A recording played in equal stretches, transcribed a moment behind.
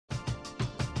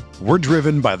We're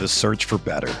driven by the search for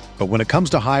better. But when it comes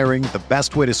to hiring, the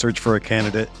best way to search for a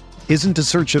candidate isn't to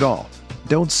search at all.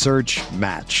 Don't search,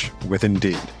 match with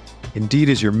Indeed. Indeed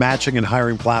is your matching and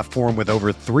hiring platform with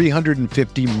over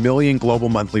 350 million global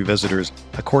monthly visitors,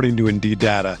 according to Indeed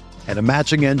data, and a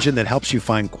matching engine that helps you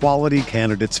find quality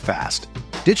candidates fast.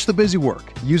 Ditch the busy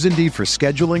work. Use Indeed for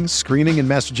scheduling, screening, and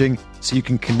messaging so you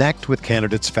can connect with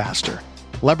candidates faster.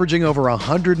 Leveraging over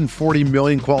 140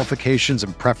 million qualifications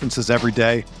and preferences every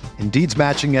day, Indeed's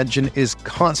matching engine is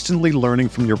constantly learning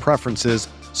from your preferences,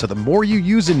 so the more you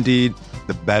use Indeed,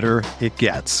 the better it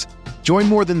gets. Join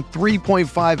more than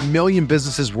 3.5 million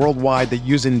businesses worldwide that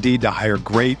use Indeed to hire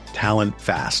great talent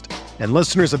fast. And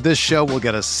listeners of this show will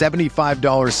get a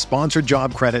 $75 sponsored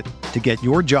job credit to get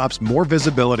your jobs more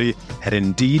visibility at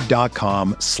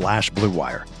Indeed.com/Blue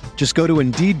Wire. Just go to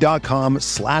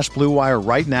Indeed.com/Blue Wire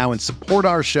right now and support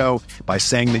our show by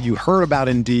saying that you heard about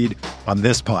Indeed on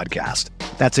this podcast.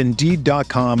 That's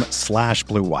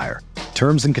Indeed.com/Blue Wire.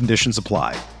 Terms and conditions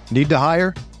apply. Need to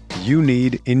hire? You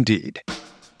need Indeed.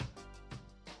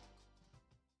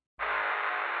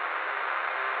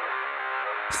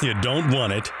 You don't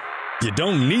want it, you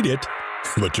don't need it,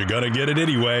 but you're going to get it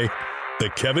anyway. The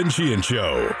Kevin Sheehan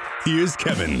Show. Here's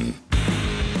Kevin.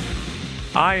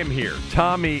 I am here.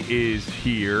 Tommy is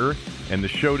here. And the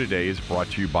show today is brought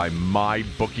to you by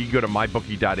MyBookie. Go to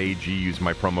mybookie.ag. Use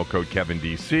my promo code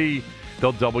KevinDC.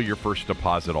 They'll double your first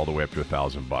deposit all the way up to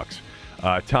 $1,000.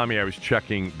 Tommy, I was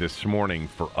checking this morning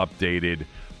for updated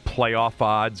playoff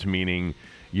odds, meaning,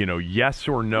 yes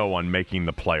or no on making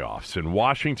the playoffs. And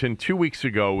Washington 2 weeks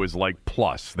ago was like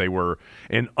plus. They were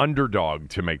an underdog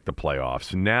to make the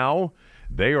playoffs. Now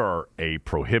they are a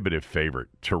prohibitive favorite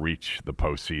to reach the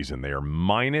postseason. They are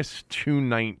minus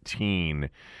 219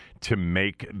 to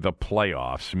make the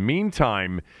playoffs.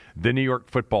 Meantime, the New York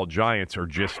Football Giants are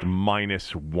just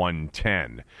minus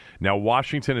 110. Now,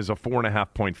 Washington is a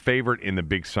 4.5-point favorite in the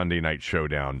big Sunday night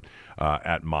showdown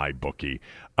at MyBookie.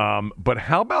 But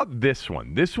how about this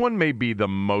one? This one may be the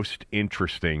most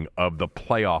interesting of the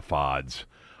playoff odds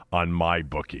on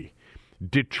MyBookie.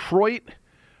 Detroit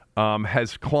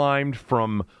has climbed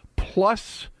from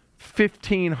plus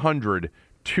 1,500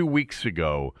 2 weeks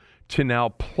ago to now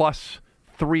plus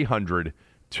 300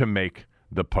 to make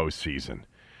the postseason.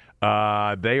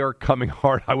 They are coming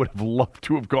hard. I would have loved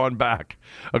to have gone back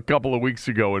a couple of weeks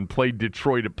ago and played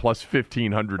Detroit at plus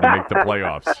 1,500 to make the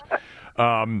playoffs.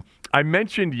 I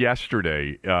mentioned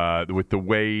yesterday with the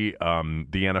way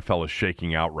the NFL is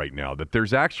shaking out right now that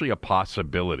there's actually a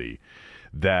possibility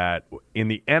that in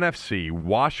the NFC,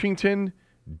 Washington,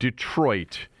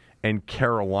 Detroit, and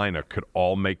Carolina could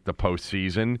all make the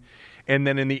postseason. And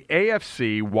then in the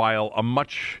AFC, while a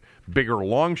much bigger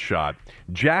long shot,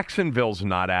 Jacksonville's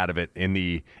not out of it in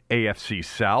the AFC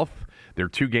South. They're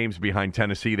 2 games behind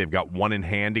Tennessee. They've got one in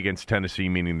hand against Tennessee,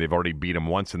 meaning they've already beat them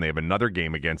once, and they have another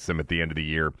game against them at the end of the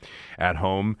year at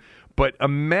home. But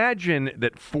imagine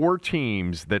that 4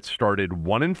 teams that started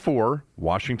 1-4,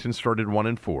 Washington started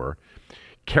 1-4,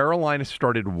 Carolina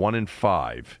started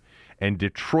 1-5, and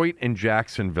Detroit and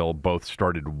Jacksonville both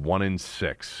started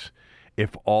 1-6.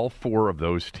 If all 4 of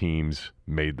those teams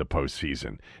made the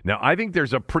postseason. Now, I think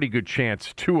there's a pretty good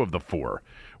chance 2 of the 4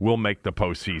 will make the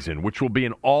postseason, which will be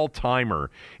an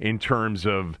all-timer in terms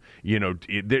of, you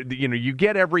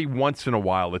get every once in a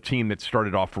while a team that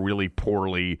started off really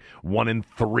poorly,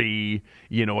 1-3,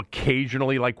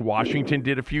 occasionally like Washington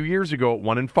did a few years ago at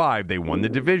 1-5. They won the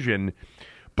division.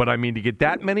 But, I mean, to get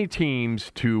that many teams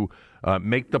to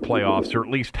make the playoffs, or at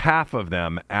least half of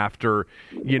them after,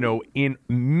 in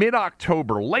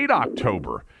mid-October, late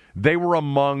October, they were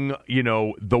among,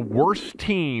 the worst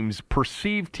teams,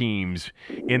 perceived teams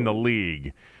in the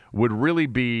league, would really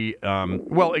be,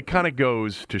 it kind of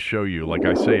goes to show you, like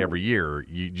I say every year,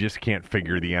 you just can't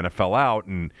figure the NFL out,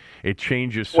 and it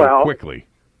changes so quickly.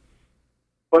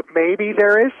 But maybe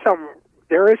there is some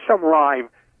rhyme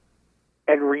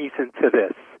and reason to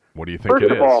this. What do you think it is?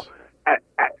 First of all,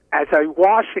 as a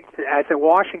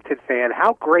Washington fan,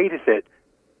 how great is it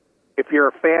if you're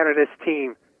a fan of this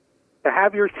team to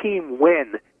have your team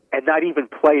win and not even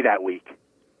play that week?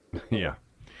 Yeah.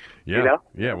 Yeah.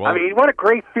 Well, I mean, what a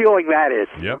great feeling that is.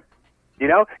 Yep.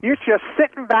 You're just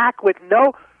sitting back with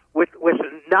not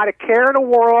a care in the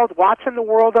world, watching the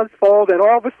world unfold, and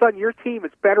all of a sudden your team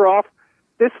is better off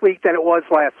this week than it was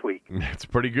last week. It's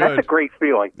pretty good. That's a great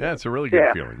feeling. Yeah, it's a really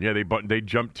good feeling. Yeah, they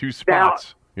jumped 2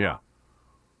 spots.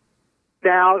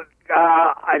 Now,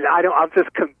 I'm just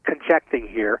conjecting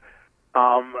here,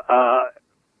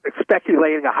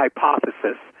 speculating a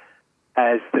hypothesis,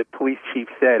 as the police chief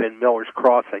said in Miller's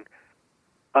Crossing.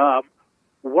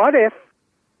 What if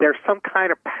there's some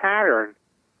kind of pattern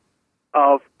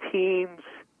of teams,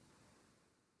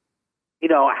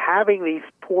 having these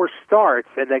poor starts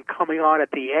and then coming on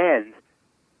at the end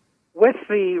with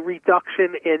the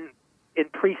reduction in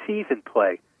preseason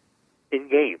play in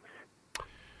games.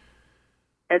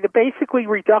 And the basically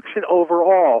reduction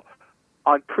overall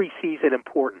on preseason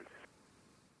importance.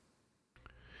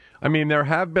 I mean, there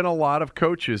have been a lot of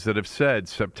coaches that have said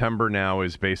September now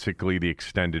is basically the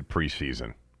extended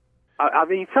preseason. I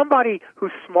mean, somebody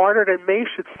who's smarter than me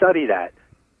should study that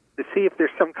to see if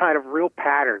there's some kind of real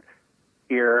pattern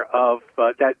here of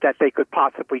that they could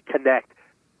possibly connect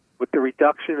with the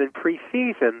reduction in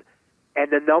preseason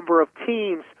and the number of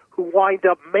teams who wind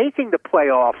up making the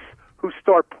playoffs who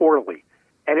start poorly,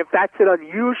 and if that's an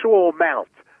unusual amount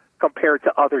compared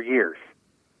to other years.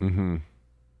 Mm-hmm.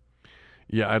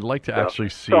 Yeah, I'd like to actually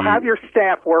see. So have your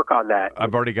staff work on that.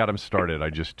 I've already got them started. I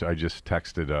just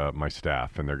texted my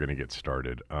staff, and they're going to get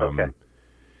started. Okay.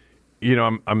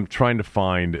 I'm trying to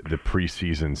find the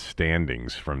preseason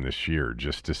standings from this year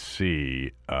just to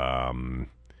see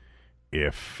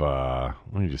if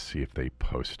let me just see if they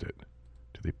post it.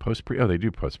 Do they post Oh, they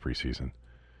do post preseason.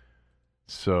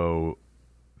 So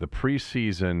the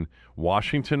preseason,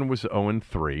 Washington was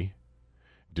 0-3,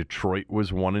 Detroit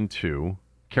was 1-2.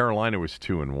 Carolina was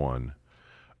 2-1.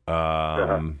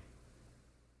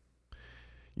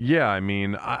 Yeah, I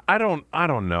mean, I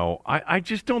don't know. I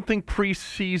just don't think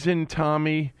preseason,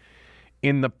 Tommy,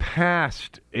 in the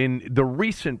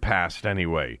recent past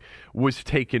anyway, was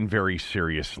taken very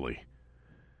seriously.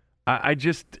 I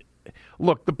just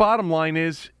look. The bottom line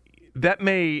is that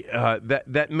may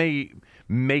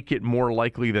make it more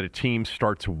likely that a team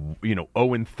starts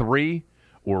 0-3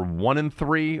 or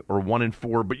 1-3 or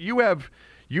 1-4, but you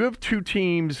have two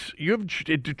teams. You have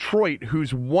Detroit,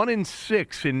 who's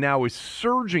 1-6 and now is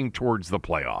surging towards the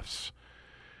playoffs.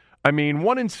 I mean,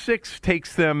 1-6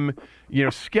 takes them,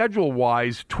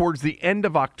 schedule-wise, towards the end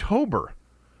of October.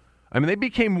 I mean, they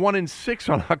became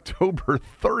 1-6 on October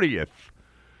 30th,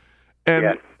 and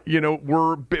yes.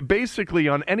 We're basically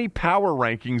on any power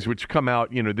rankings which come out,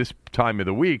 this time of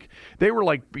the week, they were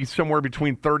like somewhere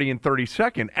between 30 and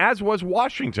 32nd, as was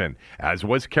Washington, as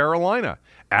was Carolina,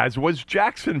 as was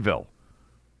Jacksonville.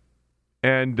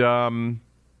 And,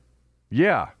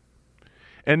 yeah.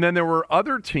 And then there were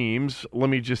other teams,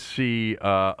 let me just see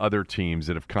other teams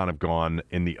that have kind of gone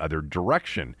in the other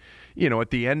direction. At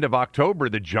the end of October,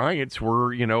 the Giants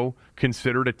were,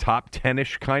 considered a top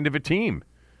 10-ish kind of a team.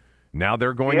 Now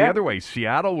they're going the other way.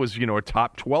 Seattle was, a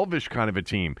top 12-ish kind of a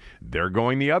team. They're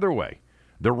going the other way.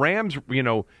 The Rams,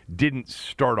 didn't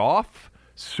start off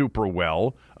super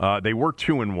well. They were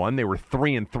 2-1. They were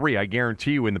 3-3. I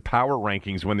guarantee you in the power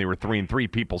rankings when they were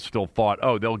 3-3, people still thought,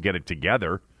 oh, they'll get it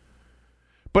together.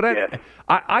 But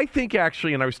I think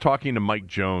actually, and I was talking to Mike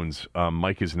Jones.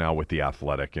 Mike is now with The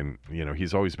Athletic, and,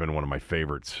 he's always been one of my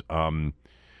favorites. We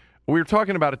were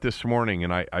talking about it this morning,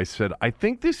 and I said, I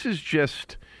think this is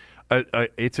just...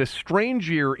 it's a strange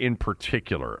year in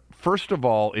particular. First of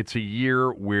all, it's a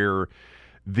year where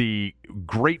the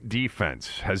great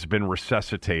defense has been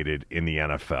resuscitated in the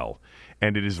NFL,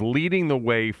 and it is leading the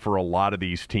way for a lot of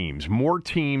these teams. More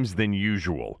teams than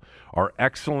usual are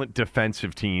excellent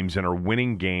defensive teams and are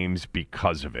winning games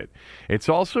because of it. It's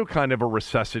also kind of a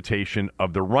resuscitation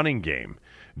of the running game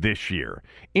this year,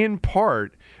 in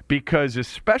part because,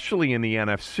 especially in the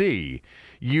NFC,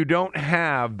 you don't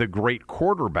have the great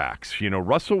quarterbacks.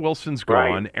 Russell Wilson's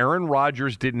gone. Right. Aaron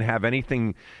Rodgers didn't have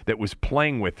anything that was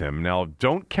playing with him. Now,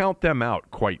 don't count them out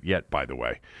quite yet, by the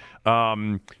way.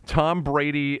 Tom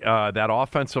Brady, that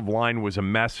offensive line was a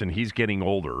mess, and he's getting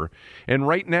older. And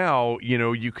right now,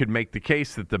 you could make the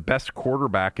case that the best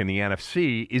quarterback in the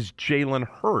NFC is Jalen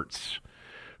Hurts,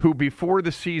 who before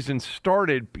the season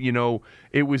started,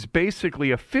 it was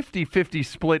basically a 50-50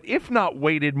 split, if not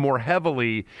weighted more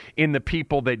heavily in the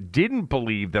people that didn't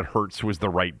believe that Hurts was the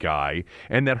right guy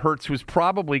and that Hurts was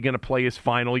probably going to play his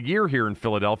final year here in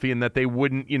Philadelphia and that they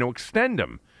wouldn't, extend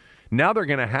him. Now they're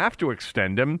going to have to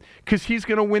extend him because he's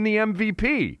going to win the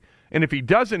MVP. And if he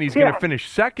doesn't, he's going to finish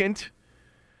second.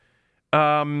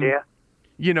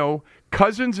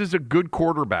 Cousins is a good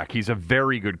quarterback. He's a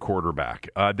very good quarterback.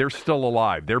 They're still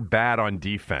alive. They're bad on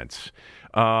defense.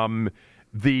 The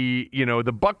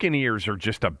Buccaneers are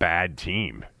just a bad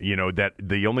team. That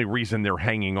the only reason they're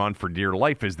hanging on for dear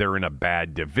life is they're in a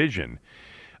bad division.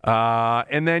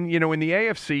 And then, in the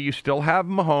AFC, you still have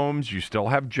Mahomes, you still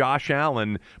have Josh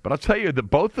Allen, but I'll tell you that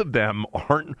both of them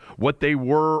aren't what they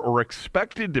were or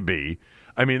expected to be.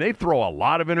 I mean, they throw a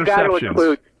lot of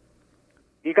interceptions.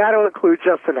 you got to include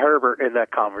Justin Herbert in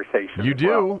that conversation. You as do,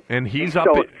 well. and he's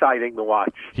so exciting to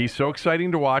watch. He's so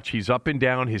exciting to watch. He's up and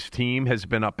down. His team has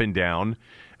been up and down.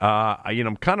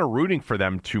 I'm kind of rooting for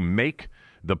them to make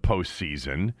the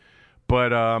postseason,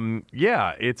 but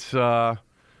it's a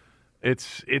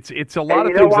lot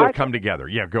of things that have come together.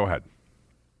 Yeah, go ahead.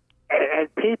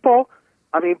 And people,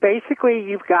 basically,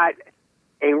 you've got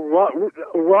a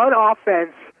run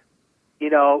offense,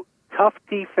 tough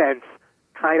defense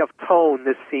kind of tone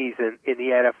this season in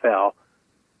the NFL.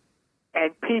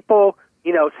 And people,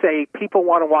 say people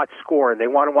want to watch scoring. They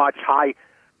want to watch high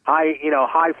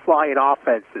flying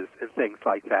offenses and things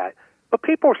like that. But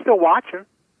people are still watching.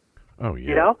 Oh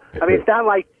yeah. It's not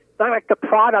like the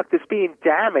product is being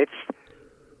damaged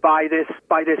by this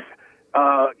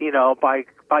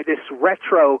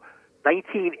retro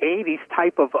 1980s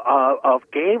type of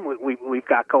game we've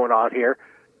got going on here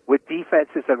with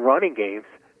defenses and running games.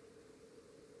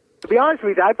 To be honest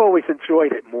with you, I've always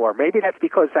enjoyed it more. Maybe that's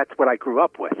because that's what I grew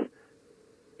up with.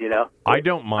 I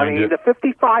don't mind it. The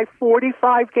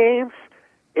 55-45 games,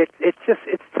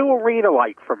 it's too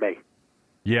arena-like for me.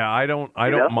 Yeah, I don't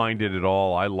mind it at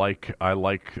all. I like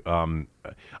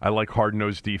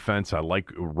hard-nosed defense. I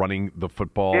like running the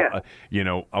football. Yeah.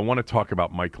 I want to talk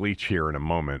about Mike Leach here in a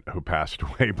moment, who passed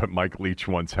away. But Mike Leach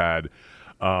once had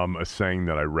a saying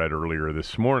that I read earlier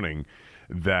this morning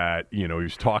that he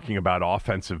was talking about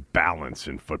offensive balance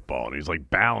in football, and he's like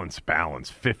balance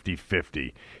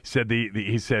 50-50.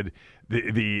 He said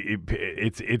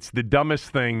it's the dumbest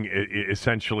thing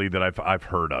essentially that I've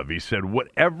heard of. He said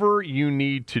whatever you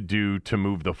need to do to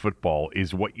move the football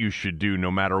is what you should do, no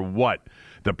matter what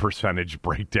the percentage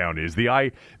breakdown is.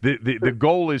 The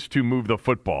goal is to move the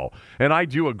football, and I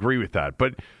do agree with that.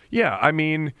 But yeah,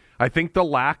 I think the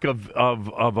lack of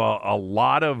a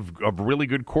lot of really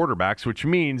good quarterbacks, which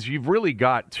means you've really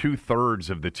got 2/3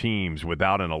 of the teams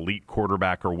without an elite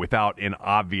quarterback or without an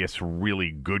obvious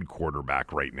really good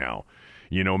quarterback right now.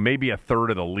 Maybe 1/3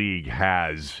 of the league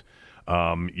has,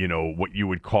 what you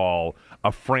would call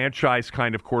a franchise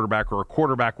kind of quarterback, or a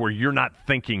quarterback where you're not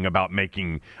thinking about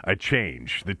making a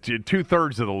change. The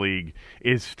 2/3 of the league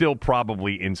is still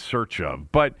probably in search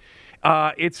of, but.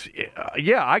 I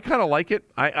kind of like it.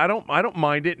 I don't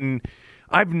mind it, and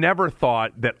I've never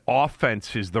thought that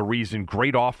offense is the reason.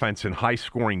 Great offense and high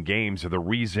scoring games are the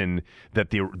reason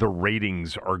that the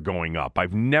ratings are going up.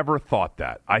 I've never thought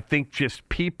that. I think just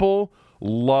people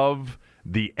love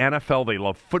the NFL. They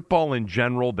love football in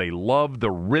general. They love the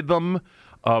rhythm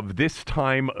of this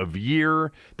time of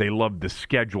year. They love the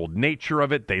scheduled nature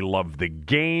of it. They love the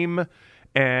game.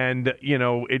 And,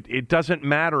 it doesn't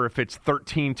matter if it's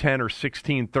 13-10 or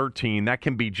 16-13. That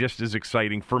can be just as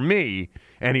exciting for me,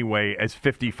 anyway, as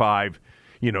 55,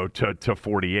 to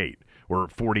 48 or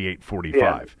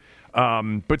 48-45. Yeah.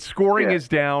 But scoring is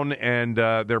down, and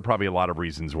there are probably a lot of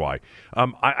reasons why.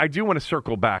 I do want to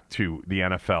circle back to the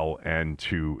NFL and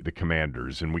to the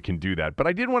Commanders, and we can do that. But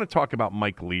I did want to talk about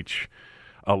Mike Leach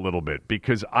a little bit,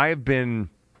 because I've been...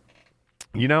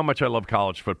 You know how much I love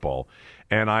college football,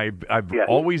 and I've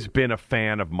always been a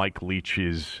fan of Mike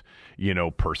Leach's,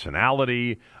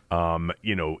 personality,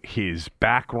 his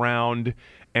background,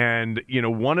 and,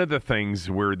 one of the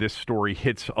things where this story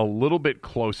hits a little bit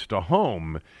close to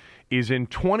home is in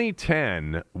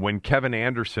 2010 when Kevin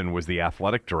Anderson was the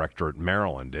athletic director at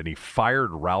Maryland, and he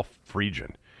fired Ralph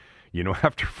Friedgen.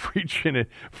 After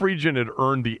Friedgen had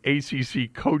earned the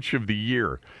ACC Coach of the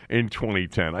Year in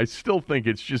 2010. I still think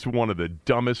it's just one of the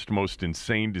dumbest, most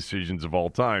insane decisions of all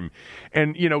time.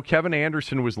 And, Kevin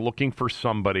Anderson was looking for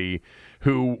somebody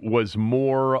who was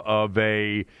more of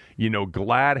a,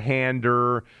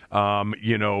 glad-hander, a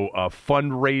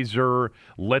fundraiser.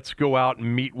 Let's go out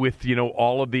and meet with,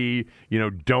 all of the,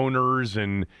 donors.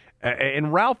 And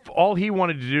Ralph, all he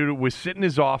wanted to do was sit in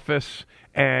his office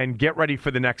and get ready for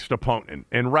the next opponent.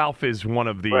 And Ralph is one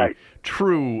of the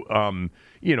true,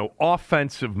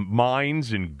 offensive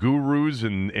minds and gurus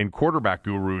and quarterback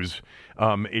gurus,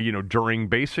 during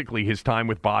basically his time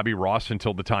with Bobby Ross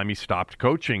until the time he stopped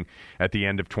coaching at the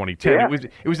end of 2010. Yeah,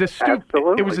 it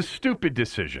was a stupid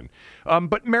decision.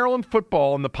 But Maryland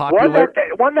football and the popular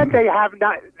one that they have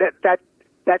not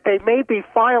that they may be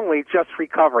finally just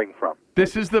recovering from.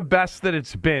 This is the best that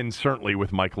it's been, certainly,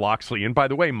 with Mike Locksley. And by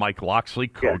the way, Mike Locksley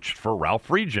coached for Ralph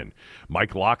Friedgen.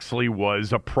 Mike Locksley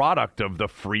was a product of the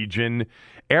Friedgen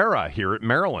era here at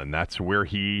Maryland. That's where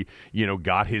he,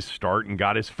 got his start and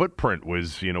got his footprint,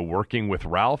 was, working with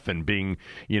Ralph and being,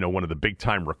 one of the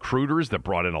big-time recruiters that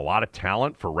brought in a lot of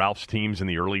talent for Ralph's teams in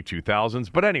the early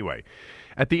 2000s. But anyway,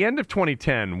 at the end of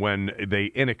 2010, when they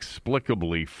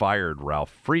inexplicably fired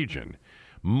Ralph Friedgen,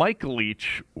 Mike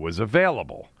Leach was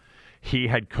available. He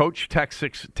had coached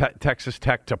Texas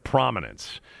Tech to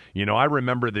prominence. You know, I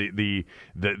remember the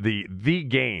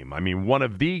game. I mean, one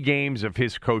of the games of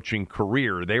his coaching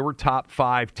career. They were top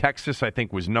 5. Texas, I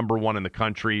think, was number 1 in the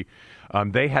country.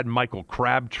 They had Michael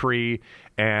Crabtree,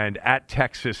 and at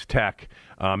Texas Tech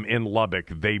in Lubbock,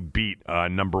 they beat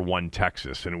number 1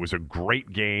 Texas, and it was a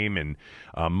great game. And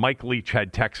Mike Leach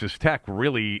had Texas Tech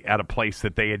really at a place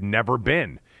that they had never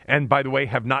been, and by the way,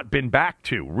 have not been back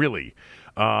to really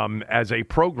as a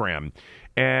program.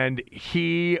 And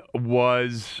he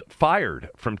was fired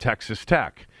from Texas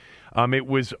Tech. It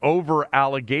was over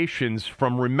allegations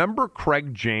from, remember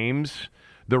Craig James,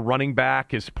 the running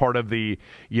back, as part of the,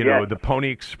 the Pony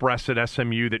Express at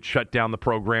SMU that shut down the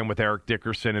program with Eric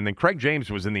Dickerson. And then Craig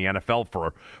James was in the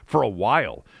NFL for a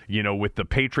while, with the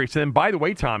Patriots. And then, by the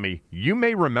way, Tommy, you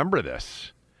may remember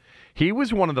this. He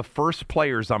was one of the first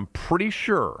players, I'm pretty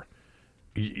sure,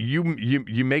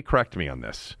 you may correct me on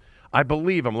this, I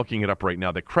believe, I'm looking it up right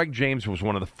now, that Craig James was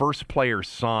one of the first players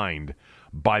signed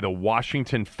by the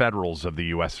Washington Federals of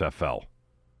the USFL.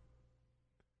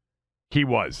 He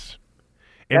was.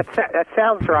 That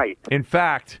sounds right. In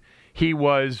fact, he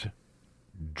was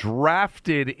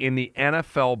drafted in the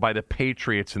NFL by the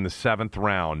Patriots in the 7th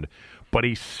round, but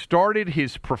he started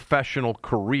his professional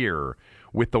career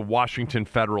with the Washington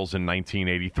Federals in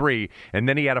 1983, and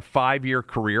then he had a 5-year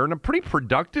career and a pretty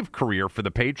productive career for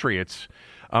the Patriots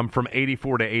from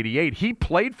 84 to 88. He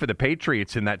played for the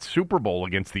Patriots in that Super Bowl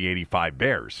against the 85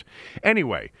 Bears.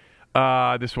 Anyway,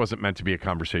 this wasn't meant to be a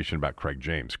conversation about Craig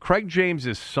James. Craig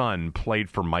James's son played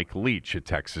for Mike Leach at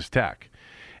Texas Tech,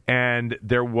 and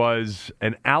there was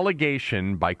an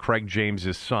allegation by Craig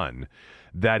James's son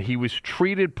that he was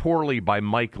treated poorly by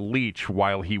Mike Leach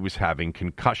while he was having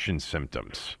concussion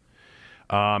symptoms.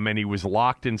 And he was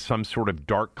locked in some sort of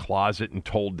dark closet and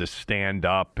told to stand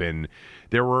up. And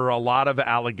there were a lot of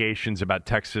allegations about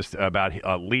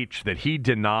Leach that he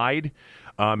denied.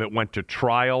 It went to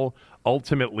trial.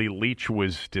 Ultimately, Leach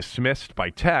was dismissed by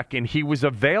Tech, and he was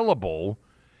available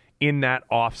in that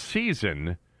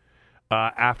offseason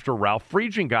after Ralph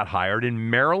Friedgen got hired. And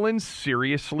Maryland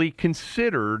seriously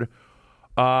considered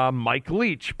Mike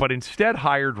Leach, but instead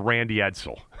hired Randy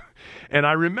Edsall. And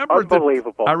I remember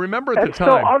unbelievable. I remember at the time.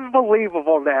 It's so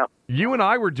unbelievable now. You and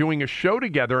I were doing a show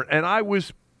together, and I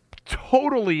was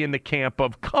totally in the camp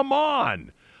of, come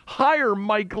on, hire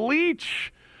Mike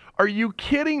Leach. Are you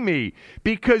kidding me?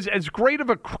 Because as great of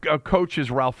a coach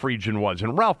as Ralph Friedgen was,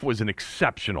 and Ralph was an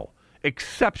exceptional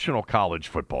college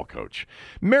football coach.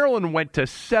 Maryland went to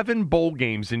 7 bowl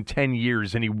games in 10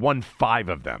 years, and he won 5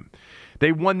 of them.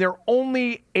 They won their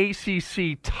only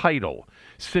ACC title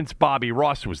since Bobby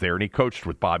Ross was there, and he coached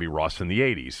with Bobby Ross in the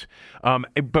 80s.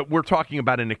 But we're talking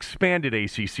about an expanded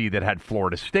ACC that had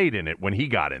Florida State in it when he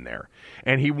got in there.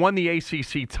 And he won the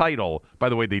ACC title. By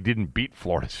the way, they didn't beat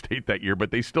Florida State that year, but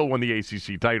they still won the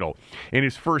ACC title in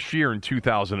his first year in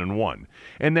 2001.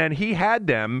 And then he had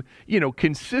them,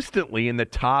 consistently in the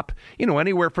top,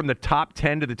 anywhere from the top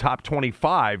 10 to the top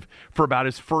 25 for about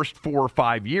his first 4 or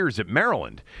 5 years at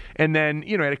Maryland. And then,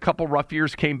 had a couple rough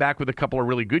years, came back with a couple of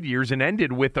really good years, and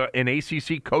ended with an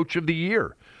ACC Coach of the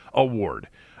Year award,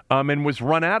 and was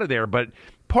run out of there. But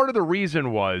part of the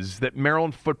reason was that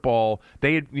Maryland football,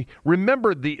 they had,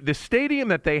 remember the stadium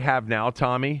that they have now,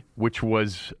 Tommy, which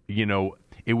was,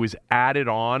 it was added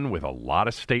on with a lot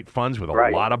of state funds, with a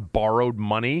lot of borrowed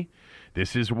money.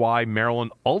 This is why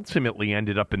Maryland ultimately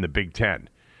ended up in the Big Ten.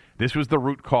 This was the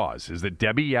root cause, is that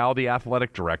Debbie Yao, the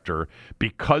athletic director,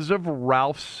 because of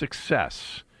Ralph's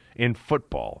success in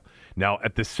football. Now,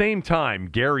 at the same time,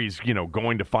 Gary's,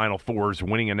 going to Final Fours,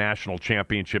 winning a national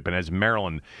championship, and as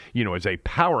Maryland, as a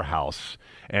powerhouse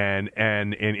and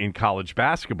in college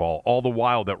basketball, all the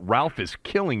while that Ralph is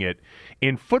killing it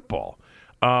in football.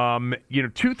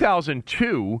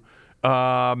 2002,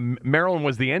 Maryland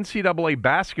was the NCAA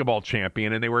basketball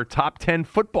champion, and they were a top 10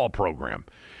 football program.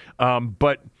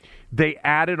 But they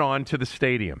added on to the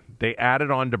stadium. They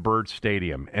added on to Byrd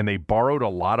Stadium, and they borrowed a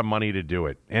lot of money to do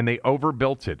it, and they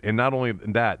overbuilt it. And not only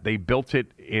that, they built it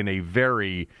in a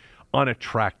very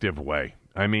unattractive way.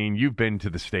 I mean, you've been to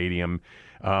the stadium.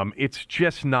 It's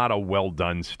just not a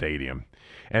well-done stadium.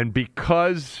 And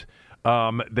because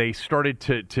they started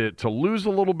to lose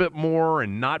a little bit more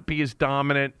and not be as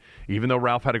dominant, even though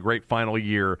Ralph had a great final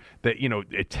year, that,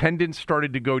 attendance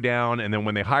started to go down. And then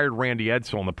when they hired Randy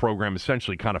Edsall, and the program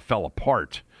essentially kind of fell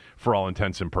apart for all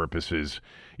intents and purposes,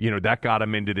 that got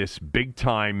them into this big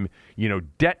time,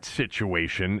 debt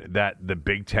situation that the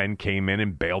Big Ten came in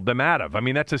and bailed them out of. I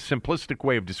mean, that's a simplistic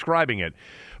way of describing it.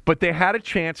 But they had a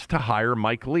chance to hire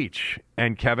Mike Leach,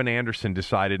 and Kevin Anderson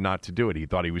decided not to do it. He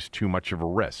thought he was too much of a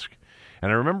risk.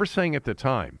 And I remember saying at the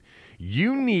time,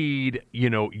 you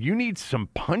need some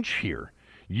punch here.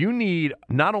 You need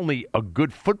not only a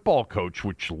good football coach,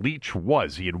 which Leach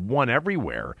was. He had won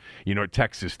everywhere, at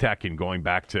Texas Tech and going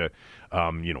back to,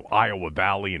 Iowa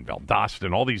Valley and Valdosta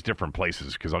and all these different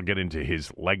places, because I'll get into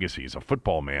his legacy as a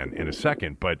football man in a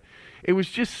second. But it was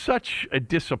just such a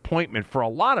disappointment for a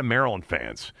lot of Maryland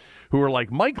fans who were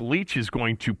like, Mike Leach is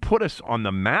going to put us on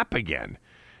the map again,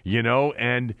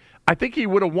 and I think he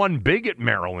would have won big at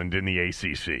Maryland in the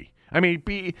ACC. I mean,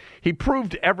 he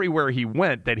proved everywhere he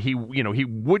went that he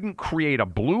wouldn't create a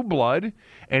blue blood,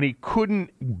 and he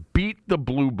couldn't beat the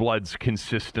blue bloods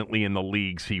consistently in the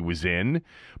leagues he was in,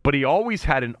 but he always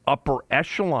had an upper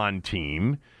echelon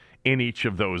team in each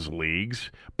of those leagues.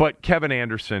 But Kevin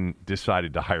Anderson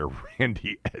decided to hire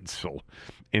Randy Edsall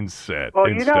instead. Well,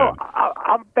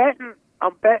 I'm betting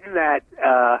that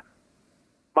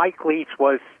Mike Leach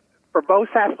was, for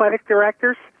most athletic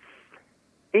directors,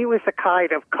 he was the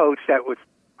kind of coach that was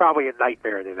probably a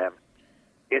nightmare to them,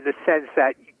 in the sense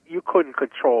that you couldn't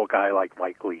control a guy like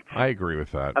Mike Leach. I agree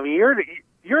with that. I mean,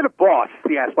 you're the boss,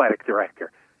 the athletic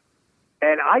director,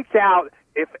 and I doubt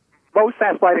if most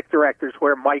athletic directors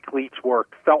where Mike Leach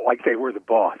worked felt like they were the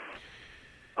boss.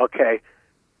 Okay,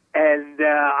 and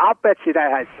I'll bet you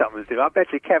that had something to do. I'll bet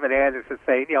you Kevin Anderson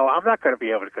saying, I'm not going to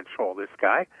be able to control this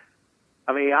guy.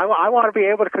 I mean, I want to be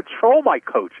able to control my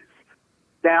coaches.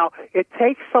 Now, it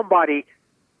takes somebody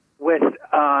with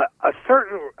a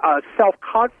certain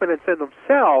self-confidence in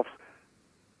themselves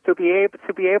to be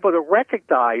able to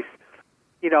recognize,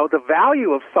 the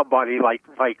value of somebody like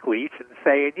Mike Leach and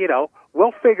saying,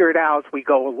 we'll figure it out as we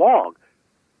go along.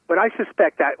 But I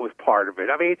suspect that was part of it.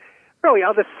 I mean, really,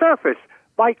 on the surface,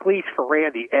 Mike Leach for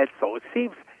Randy Edsall, it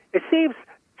seems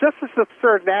just as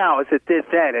absurd now as it did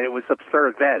then, and it was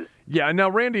absurd then. Yeah, now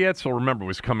Randy Edsall, remember,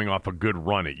 was coming off a good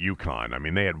run at UConn. I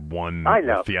mean, they had won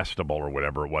the Fiesta Bowl or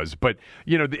whatever it was. But,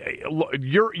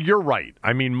 you're right.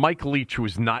 I mean, Mike Leach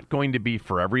was not going to be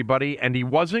for everybody, and he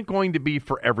wasn't going to be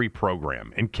for every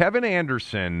program. And Kevin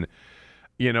Anderson,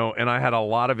 and I had a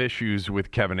lot of issues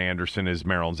with Kevin Anderson as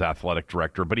Maryland's athletic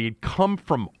director, but he had come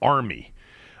from Army.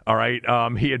 All right.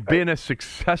 He had been a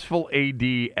successful AD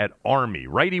at Army,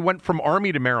 right? He went from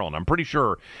Army to Maryland. I'm pretty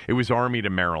sure it was Army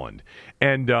to Maryland.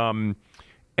 And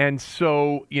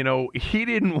so, he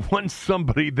didn't want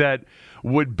somebody that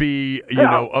would be,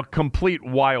 a complete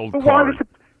wild card.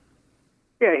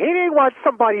 He didn't want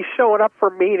somebody showing up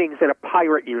for meetings in a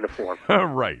pirate uniform.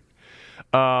 Right.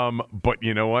 But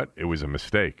you know what? It was a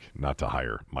mistake not to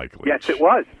hire Mike Leach. Yes, it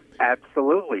was.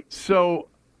 Absolutely. So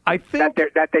I think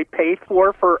that they paid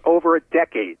for over a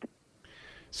decade.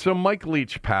 So Mike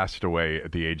Leach passed away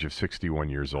at the age of 61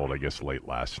 years old, I guess late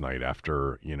last night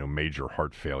after, major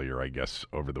heart failure, I guess,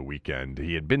 over the weekend.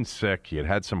 He had been sick. He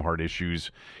had some heart issues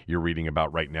you're reading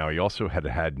about right now. He also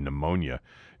had pneumonia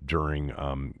during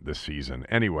the season.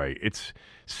 Anyway, it's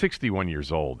 61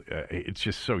 years old. It's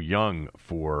just so young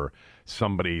for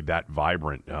somebody that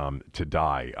vibrant to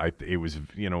die. It was,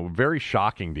 very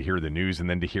shocking to hear the news and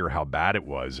then to hear how bad it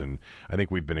was. And I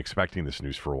think we've been expecting this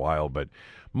news for a while. But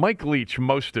Mike Leach,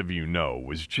 most of you know,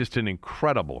 was just an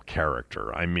incredible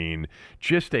character. I mean,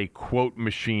 just a quote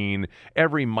machine.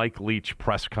 Every Mike Leach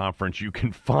press conference you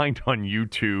can find on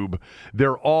YouTube,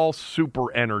 they're all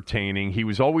super entertaining. He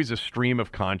was always a stream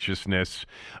of consciousness.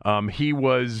 He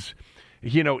was...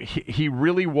 he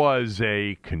really was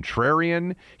a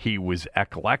contrarian. He was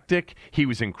eclectic. He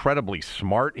was incredibly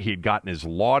smart. He had gotten his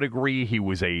law degree. He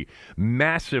was a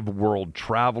massive world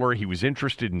traveler. He was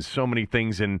interested in so many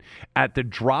things. And at the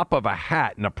drop of a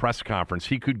hat in a press conference,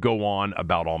 he could go on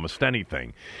about almost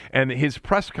anything. And his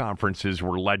press conferences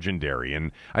were legendary.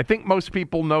 And I think most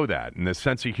people know that. And the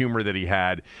sense of humor that he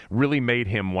had really made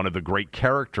him one of the great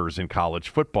characters in college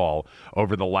football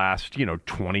over the last,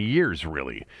 20 years,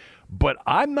 really. But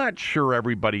I'm not sure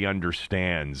everybody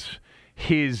understands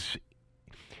his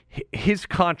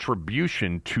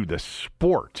contribution to the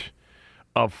sport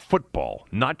of football,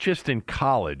 not just in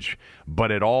college, but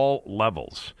at all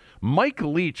levels. Mike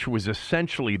Leach was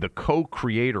essentially the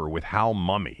co-creator with Hal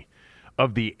Mumme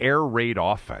of the air raid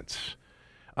offense.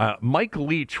 Mike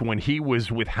Leach, when he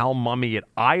was with Hal Mumme at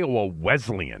Iowa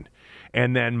Wesleyan,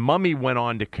 and then Mumme went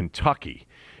on to Kentucky,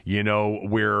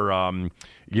 where, and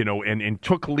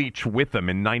took Leach with them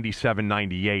in 97,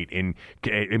 98.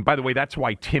 And by the way, that's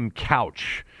why Tim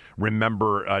Couch,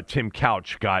 Tim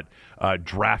Couch got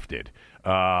drafted,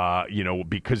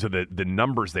 because of the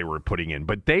numbers they were putting in.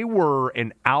 But they were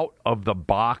an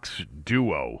out-of-the-box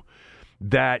duo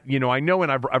that, I know,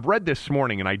 and I've read this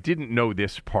morning, and I didn't know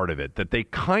this part of it, that they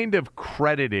kind of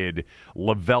credited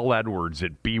LaVell Edwards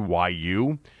at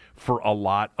BYU for a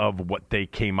lot of what they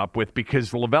came up with,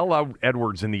 because Lavelle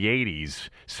Edwards in the 80s,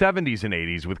 70s and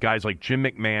 80s, with guys like Jim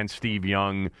McMahon, Steve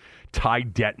Young, Ty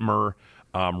Detmer,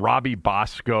 Robbie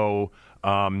Bosco,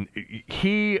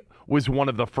 he was one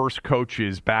of the first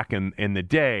coaches back in the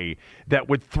day that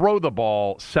would throw the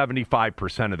ball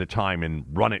 75% of the time and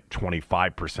run it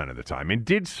 25% of the time, and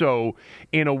did so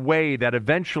in a way that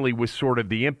eventually was sort of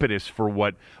the impetus for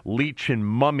what Leach and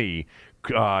Mumme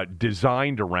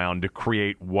designed around to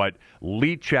create what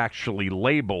Leach actually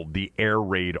labeled the air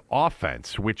raid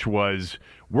offense, which was,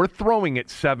 we're throwing it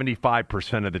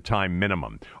 75% of the time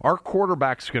minimum. Our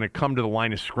quarterback's going to come to the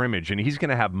line of scrimmage, and he's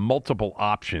going to have multiple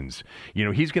options.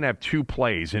 He's going to have two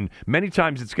plays, and many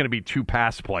times it's going to be two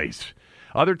pass plays.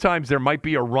 Other times there might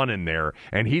be a run in there,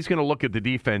 and he's going to look at the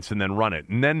defense and then run it.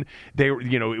 And then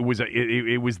it was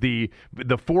the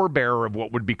forebearer of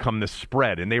what would become the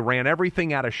spread. And they ran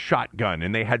everything out of shotgun,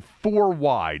 and they had four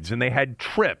wides, and they had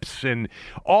trips, and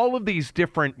all of these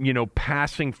different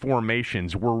passing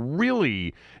formations were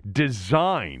really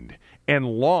designed and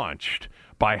launched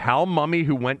by Hal Mumme,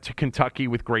 who went to Kentucky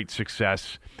with great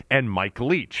success, and Mike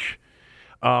Leach.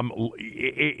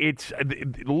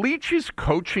 Leach's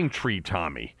coaching tree,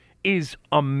 Tommy, is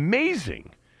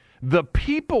amazing. The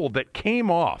people that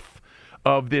came off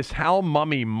of this Hal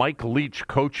Mumme, Mike Leach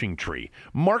coaching tree: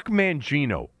 Mark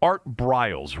Mangino, Art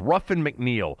Briles, Ruffin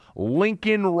McNeil,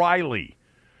 Lincoln Riley,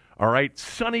 all right,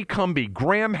 Sonny Cumbie,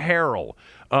 Graham Harrell.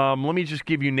 Let me just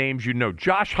give you names you know.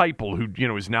 Josh Heupel,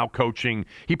 who is now coaching.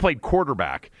 He played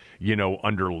quarterback,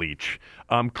 under Leach.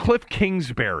 Cliff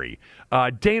Kingsbury,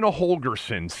 Dana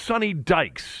Holgerson, Sonny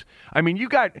Dykes. I mean, you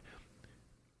got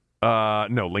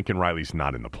no, Lincoln Riley's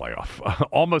not in the playoff.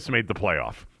 Almost made the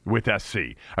playoff with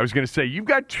SC. I was going to say, you've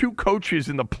got two coaches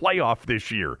in the playoff this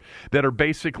year that are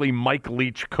basically Mike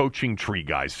Leach coaching tree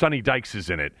guys. Sonny Dykes is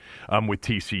in it with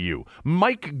TCU.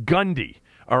 Mike Gundy.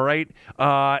 All right,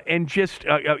 and just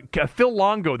Phil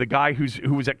Longo, the guy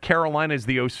who was at Carolina as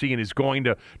the OC and is going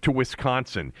to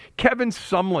Wisconsin. Kevin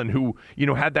Sumlin, who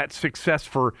had that success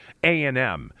for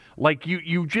A&M. Like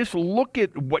you just look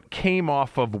at what came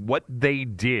off of what they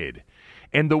did.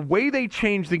 And the way they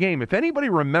changed the game, if anybody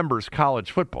remembers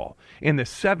college football in the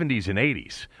 70s and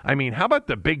 80s, I mean, how about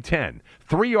the Big Ten?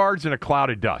 3 yards in a cloud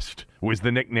of dust was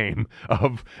the nickname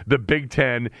of the Big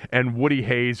Ten, and Woody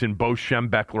Hayes and Bo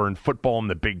Schembechler and football in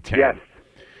the Big Ten. Yes.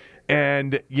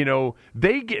 And,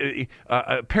 they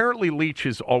apparently Leach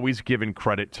has always given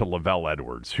credit to Lavelle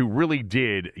Edwards, who really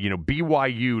did,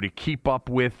 BYU to keep up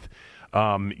with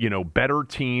better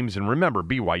teams. And remember,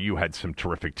 BYU had some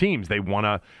terrific teams. They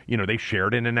they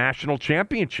shared in a national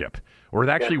championship, or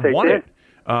they actually won it.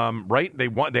 Right? They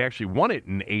actually won it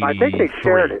in 83. I think they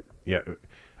shared it. Yeah.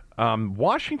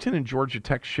 Washington and Georgia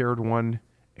Tech shared one,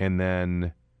 and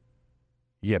then,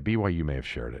 BYU may have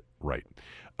shared it. Right.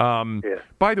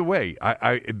 By the way,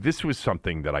 I this was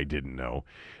something that I didn't know.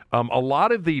 A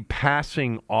lot of the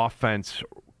passing offense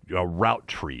route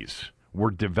trees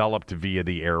were developed via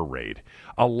the air raid.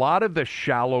 A lot of the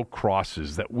shallow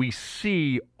crosses that we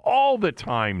see all the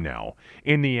time now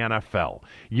in the NFL,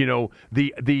 the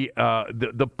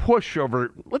push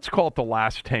over, let's call it the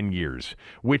last 10 years,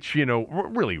 which,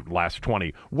 really last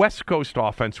 20, West Coast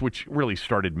offense, which really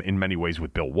started in many ways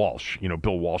with Bill Walsh.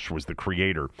 Bill Walsh was the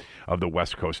creator of the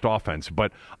West Coast offense.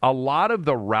 But a lot of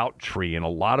the route tree and a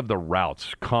lot of the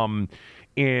routes come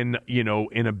in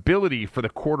ability for the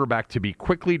quarterback to be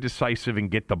quickly decisive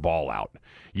and get the ball out,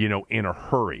 in a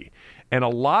hurry. And a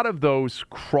lot of those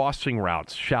crossing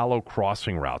routes, shallow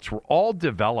crossing routes, were all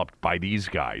developed by these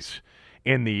guys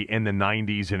in the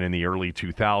 90s and in the early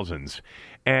 2000s.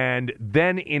 And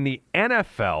then in the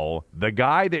NFL, the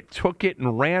guy that took it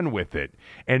and ran with it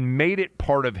and made it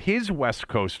part of his West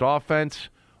Coast offense,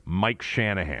 Mike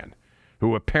Shanahan,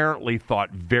 who apparently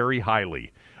thought very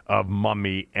highly of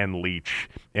Mumme and Leach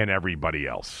and everybody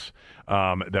else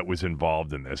that was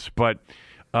involved in this. But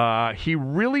he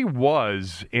really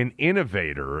was an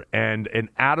innovator and an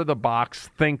out-of-the-box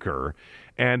thinker.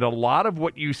 And a lot of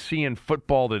what you see in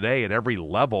football today at every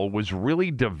level was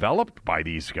really developed by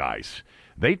these guys.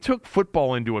 They took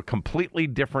football into a completely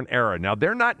different era. Now,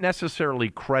 they're not necessarily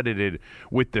credited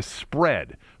with the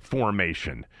spread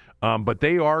formation, but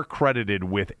they are credited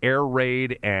with air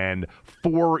raid and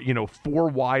four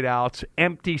wideouts,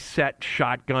 empty set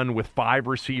shotgun with 5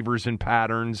 receivers in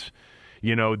patterns.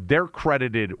 They're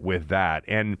credited with that.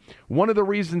 And one of the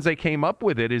reasons they came up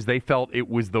with it is they felt it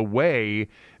was the way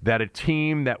that a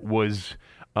team that was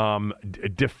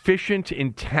deficient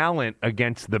in talent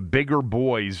against the bigger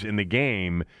boys in the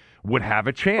game would have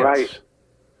a chance. Right.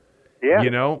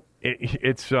 Yeah.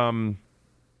 It's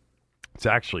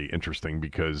actually interesting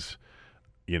because,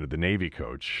 the Navy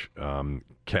coach,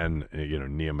 Ken,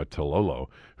 Niumatalolo,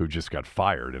 who just got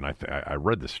fired. And I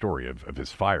read the story of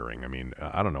his firing. I mean,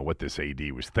 I don't know what this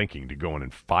AD was thinking to go in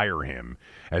and fire him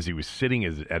as he was sitting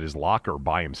at his locker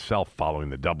by himself following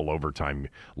the double overtime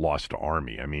loss to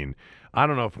Army. I mean, I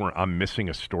don't know if I'm missing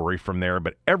a story from there,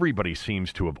 but everybody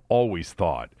seems to have always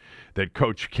thought that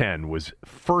Coach Ken was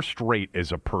first rate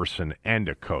as a person and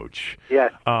a coach.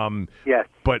 Yes. Yes.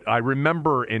 But I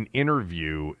remember an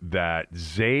interview that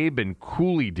Zabe and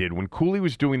Cooley did when Cooley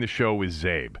was doing the show with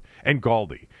Zabe and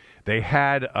Galdi. They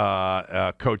had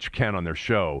Coach Ken on their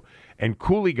show, and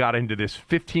Cooley got into this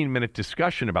 15-minute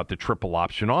discussion about the triple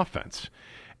option offense.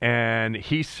 And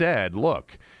he said,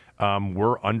 look,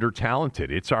 we're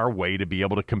under-talented. It's our way to be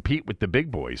able to compete with the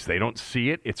big boys. They don't see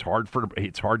it. It's hard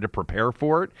to prepare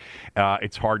for it.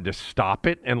 It's hard to stop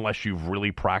it unless you've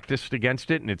really practiced against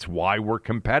it, and it's why we're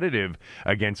competitive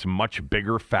against much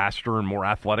bigger, faster, and more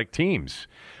athletic teams.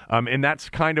 And that's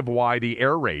kind of why the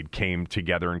air raid came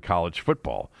together in college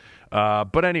football.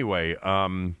 But anyway,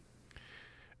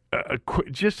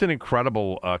 just an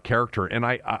incredible character. And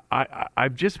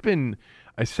I've just been...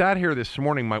 I sat here this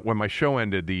morning when my show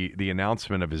ended, the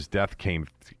announcement of his death came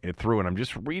through, and I'm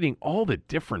just reading all the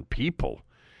different people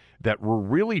that were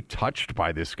really touched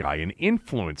by this guy and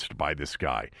influenced by this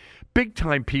guy.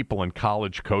 Big-time people in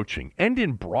college coaching and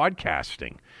in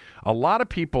broadcasting. A lot of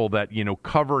people that,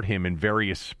 covered him in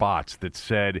various spots that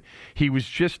said he was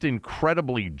just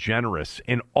incredibly generous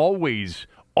and always,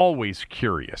 always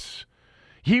curious.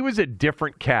 He was a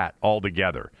different cat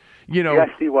altogether. Yes,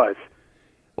 he was.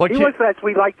 Like he was, as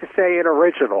we like to say, an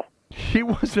original. He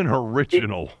was an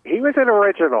original. He was an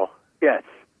original, yes.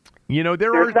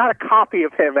 There's not a copy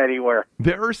of him anywhere.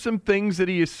 There are some things that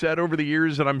he has said over the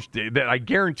years that I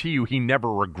guarantee you he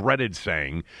never regretted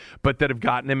saying, but that have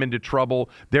gotten him into trouble.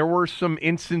 There were some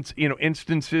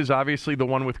instances, obviously the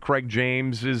one with Craig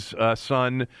James's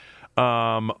son,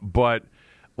 but...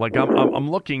 Like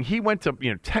I'm looking, he went to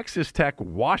Texas Tech,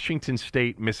 Washington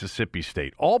State, Mississippi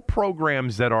State, all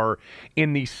programs that are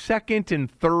in the second and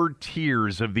third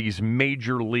tiers of these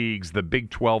major leagues, the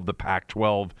Big 12, the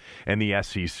Pac-12, and the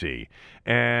SEC.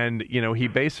 And, he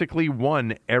basically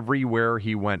won everywhere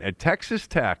he went. At Texas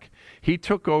Tech, he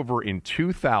took over in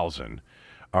 2000.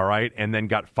 All right, and then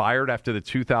got fired after the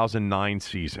 2009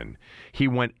 season. He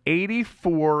went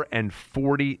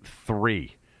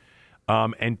 84-43.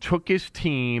 And took his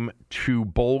team to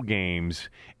bowl games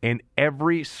in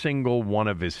every single one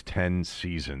of his 10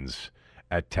 seasons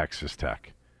at Texas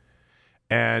Tech.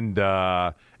 And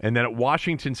then at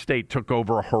Washington State took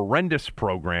over a horrendous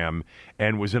program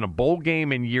and was in a bowl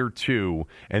game in year 2.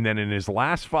 And then in his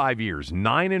last 5 years,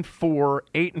 9-4,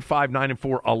 8-5,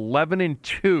 9-4,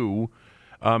 11-2.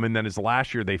 And then his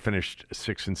last year, they finished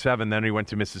 6-7. Then he went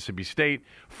to Mississippi State,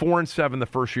 4-7 the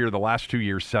first year. The last 2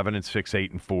 years,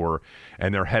 7-6, 8-4.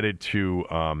 And they're headed to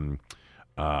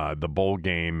the bowl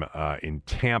game in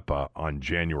Tampa on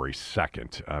January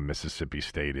 2nd. Mississippi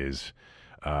State is,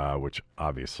 which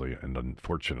obviously and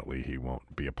unfortunately he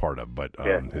won't be a part of, but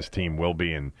his team will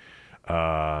be. And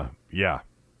I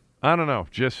don't know.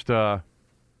 Just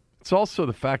it's also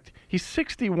the fact he's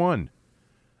 61.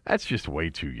 That's just way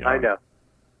too young. I know.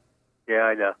 Yeah,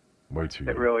 I know. Way too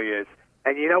young. It really is.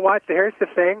 And you know what? Here's the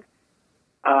thing.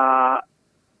 The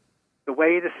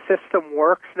way the system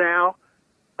works now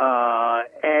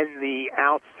and the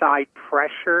outside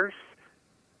pressures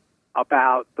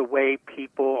about the way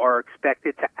people are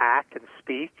expected to act and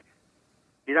speak,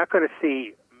 you're not going to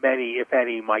see many, if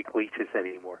any, Mike Leaches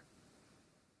anymore.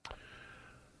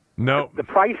 No. The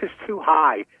price is too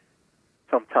high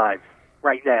sometimes,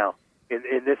 right now,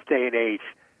 in this day and age,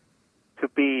 to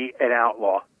be an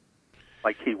outlaw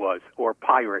like he was, or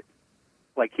pirate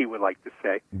like he would like to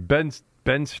say. Ben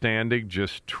Standig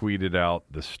just tweeted out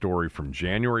the story from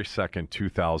January 2nd,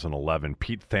 2011.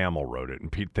 Pete Thamel wrote it,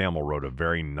 and Pete Thamel wrote a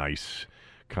very nice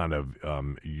kind of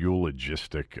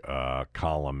eulogistic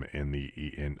column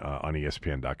on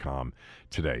ESPN.com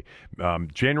today.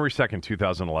 January 2nd,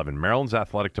 2011, Maryland's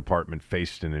athletic department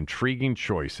faced an intriguing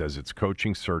choice as its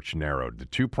coaching search narrowed. The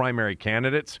two primary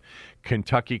candidates,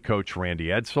 Kentucky coach Randy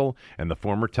Edsall and the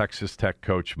former Texas Tech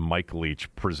coach Mike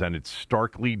Leach, presented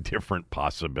starkly different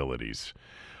possibilities.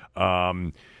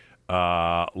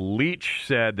 Leach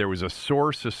said there was a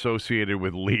source associated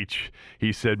with Leach.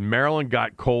 He said Maryland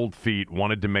got cold feet,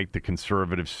 wanted to make the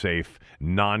conservative safe,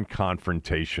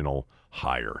 non-confrontational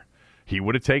hire. He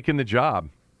would have taken the job.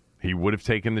 He would have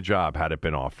taken the job had it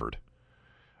been offered.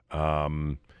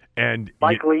 And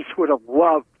Mike Leach would have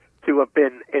loved to have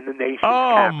been in the nation's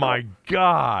capital. My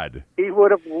God. He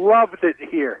would have loved it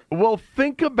here. Well,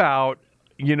 think about,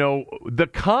 the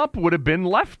comp would have been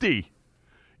Lefty.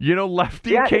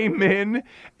 Lefty came in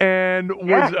and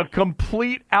was a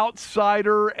complete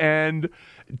outsider and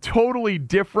totally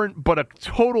different, but a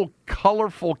total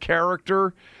colorful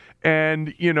character,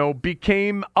 and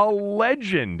became a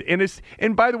legend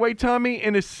and by the way, Tommy,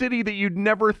 in a city that you'd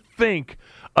never think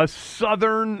a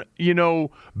Southern,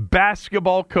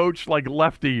 basketball coach like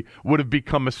Lefty would have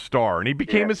become a star, and he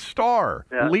became a star.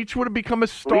 Yeah. Leach would have become a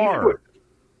star.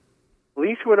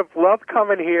 Leach would have loved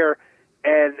coming here,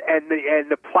 and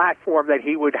the platform that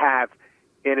he would have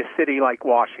in a city like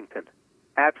Washington.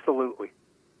 Absolutely.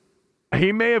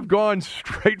 He may have gone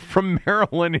straight from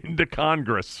Maryland into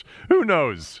Congress. Who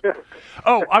knows?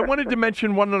 Oh, I wanted to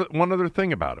mention one other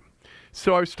thing about him.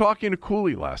 So I was talking to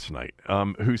Cooley last night,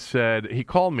 who said, he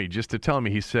called me just to tell me,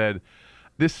 he said,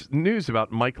 this news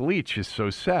about Mike Leach is so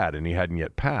sad, and he hadn't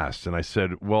yet passed. And I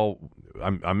said, well,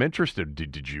 I'm interested.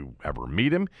 Did you ever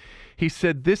meet him? He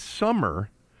said, this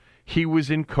summer he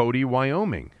was in Cody,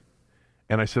 Wyoming.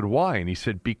 And I said, why? And he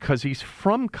said, because he's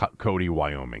from Cody,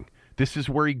 Wyoming. This is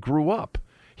where he grew up.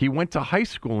 He went to high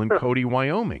school in Cody,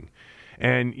 Wyoming.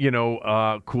 And,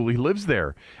 Cooley lives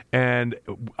there. And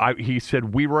he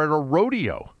said, we were at a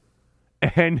rodeo,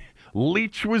 and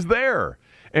Leach was there.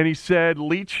 And he said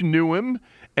Leach knew him,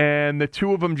 and the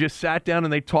two of them just sat down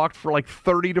and they talked for like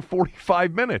 30 to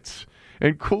 45 minutes.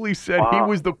 And Cooley said he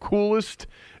was the coolest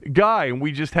guy, and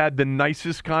we just had the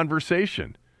nicest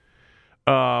conversation.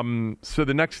 So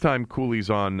the next time Cooley's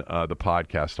on the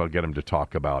podcast, I'll get him to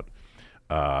talk about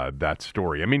that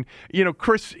story. I mean,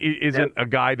 Chris isn't a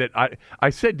guy that I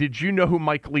said, did you know who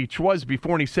Mike Leach was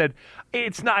before? And he said,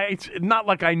 it's not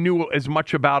like I knew as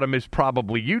much about him as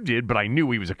probably you did, but I knew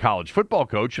he was a college football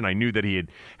coach, and I knew that he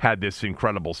had this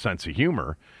incredible sense of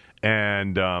humor.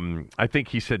 And I think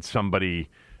he said somebody,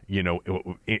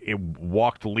 it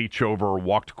walked Cooley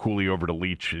over to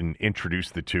Leach and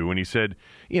introduced the two. And he said,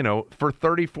 for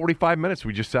 30, 45 minutes,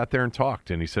 we just sat there and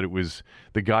talked. And he said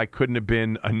the guy couldn't have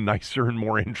been a nicer and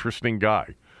more interesting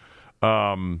guy.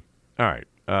 All right.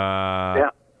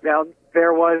 Now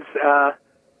there was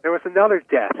another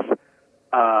death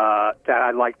that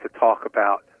I'd like to talk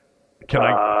about. Can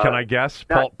I guess?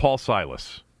 Paul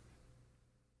Silas.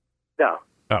 No.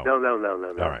 Oh. No.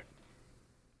 All right.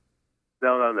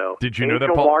 No. Did you know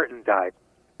that Angel Martin died?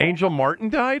 Angel Martin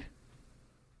died?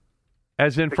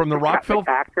 As in from the Rockford?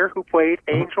 The actor who played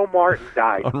Angel Martin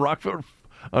died.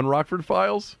 On Rockford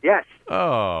Files? Yes.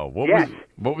 Oh,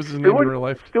 what was his name in real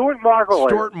life? Stuart Margolin.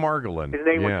 Stuart Margolin. His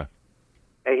name was,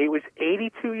 and he was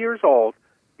 82 years old.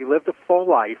 He lived a full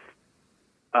life.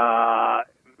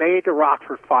 Made the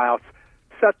Rockford Files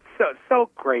so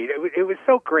great. It was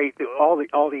so great. All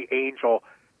the Angel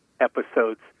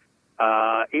episodes.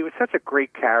 He was such a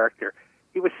great character.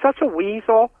 He was such a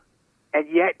weasel, and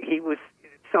yet he was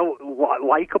so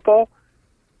likable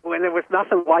when there was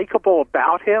nothing likable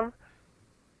about him.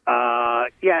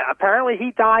 Apparently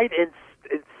he died in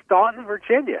Staunton,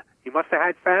 Virginia. He must have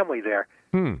had family there.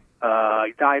 He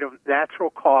died of natural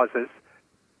causes.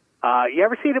 You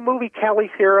ever see the movie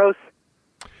Kelly's Heroes?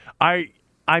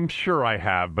 I'm sure I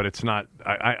have, but it's not.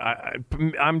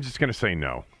 I'm just going to say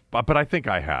no, but I think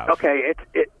I have. Okay,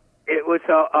 it was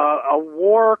a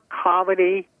war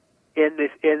comedy in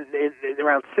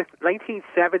around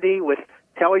 1970 with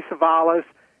Telly Savalas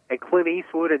and Clint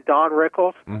Eastwood and Don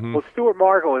Rickles. Mm-hmm. Well, Stuart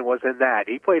Margolin was in that.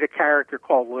 He played a character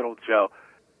called Little Joe.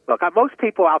 Look, most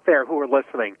people out there who are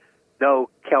listening know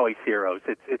Kelly's Heroes.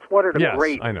 It's one of the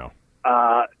great I know.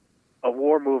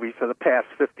 War movies of the past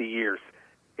 50 years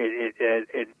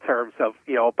in terms of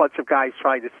a bunch of guys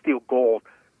trying to steal gold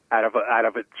out of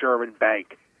a German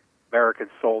bank, American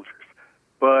soldiers.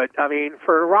 But I mean,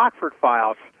 for the Rockford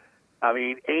Files, I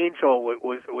mean, Angel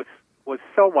was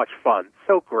so much fun,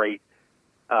 so great,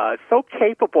 so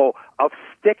capable of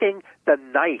sticking the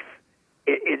knife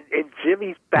in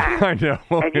Jimmy's back. I know.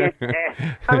 And yet,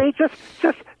 I mean, just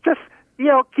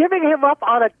giving him up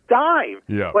on a dime.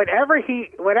 Yeah.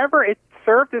 Whenever it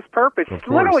served his purpose, he's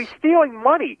literally stealing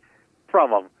money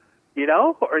from him,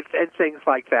 and things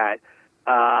like that.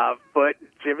 But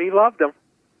Jimmy loved him.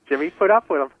 Jimmy put up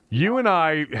with him. You and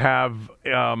I have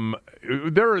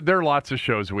there are lots of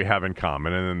shows we have in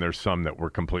common, and then there's some that we're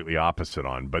completely opposite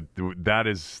on. But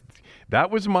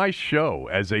that was my show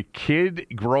as a kid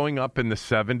growing up in the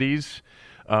 70s.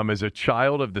 As a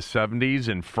child of the 70s,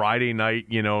 and Friday night,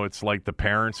 it's like the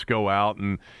parents go out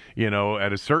and,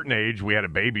 at a certain age, we had a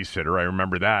babysitter. I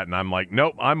remember that. And I'm like,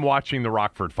 nope, I'm watching the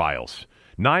Rockford Files.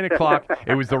 9 o'clock.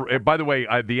 It was by the way,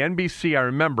 the NBC, I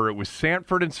remember it was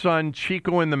Sanford and Son,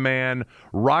 Chico and the Man,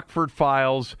 Rockford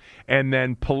Files, and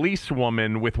then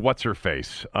Policewoman with what's her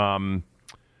face? Amy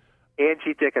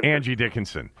Angie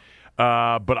Dickinson.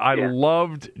 But I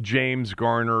loved James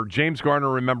Garner. James Garner,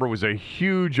 remember, was a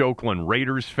huge Oakland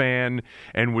Raiders fan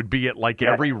and would be at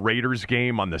every Raiders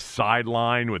game on the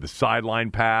sideline with a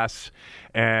sideline pass.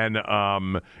 And,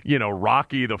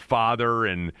 Rocky, the father,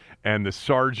 and the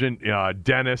sergeant,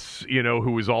 Dennis,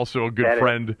 who was also a good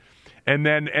friend. And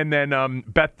then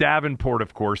Beth Davenport,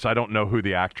 of course. I don't know who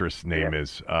the actress name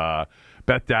is.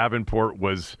 Beth Davenport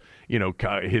was,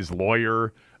 his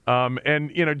lawyer.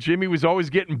 And Jimmy was always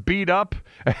getting beat up.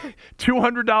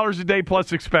 $200 a day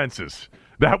plus expenses.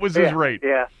 That was his rate.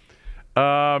 Yeah.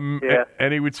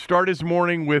 And he would start his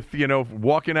morning with,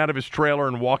 walking out of his trailer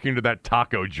and walking to that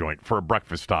taco joint for a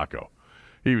breakfast taco.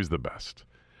 He was the best.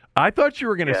 I thought you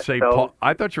were going to say Paul.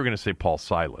 I thought you were going to say Paul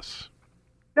Silas.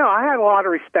 No, I had a lot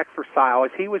of respect for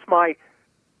Silas. He's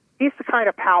the kind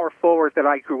of power forward that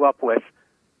I grew up with,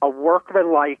 a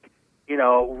workman-like,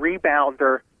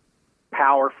 rebounder,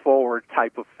 power forward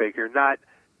type of figure, not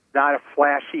a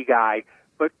flashy guy,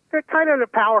 but they're kind of the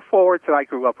power forwards that I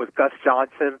grew up with. Gus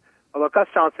Johnson, although Gus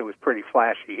Johnson was pretty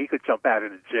flashy, he could jump out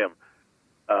of the gym.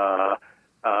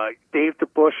 Dave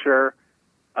DeBuscher,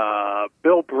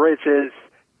 Bill Bridges,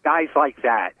 guys like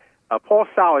that. Paul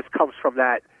Silas comes from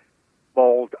that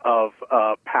mold of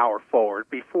power forward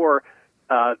before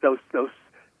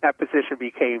that position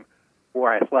became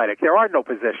more athletic. There are no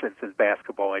positions in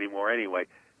basketball anymore anyway.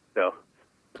 So,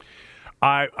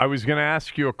 I was going to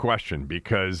ask you a question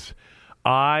because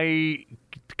I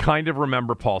kind of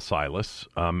remember Paul Silas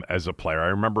as a player. I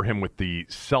remember him with the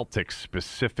Celtics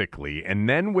specifically, and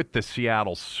then with the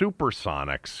Seattle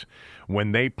Supersonics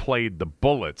when they played the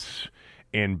Bullets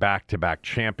in back-to-back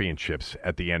championships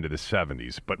at the end of the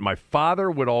 70s. But my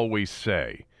father would always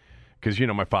say, because,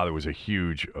 my father was a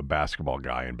huge basketball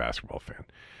guy and basketball fan.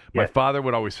 My father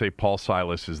would always say Paul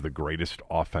Silas is the greatest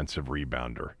offensive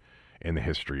rebounder in the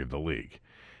history of the league.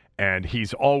 And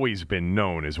he's always been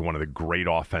known as one of the great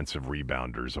offensive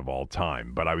rebounders of all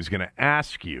time. But I was going to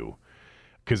ask you,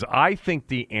 because I think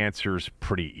the answer's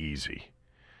pretty easy.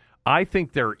 I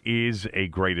think there is a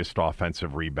greatest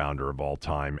offensive rebounder of all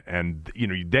time. And,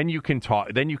 then you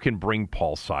can bring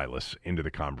Paul Silas into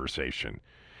the conversation.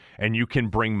 And you can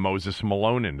bring Moses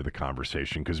Malone into the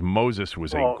conversation because Moses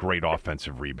was a great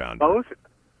offensive rebounder.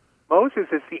 Moses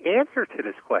is the answer to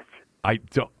this question.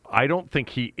 I don't think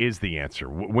he is the answer.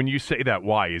 When you say that,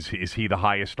 why? Is he the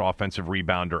highest offensive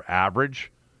rebounder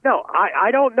average? No,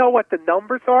 I don't know what the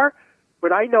numbers are,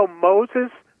 but I know Moses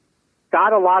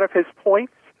got a lot of his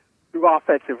points through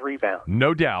offensive rebounds.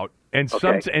 No doubt. And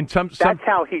that's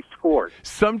how he scored.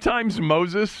 Sometimes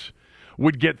Moses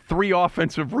would get 3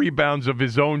 offensive rebounds of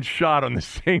his own shot on the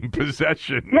same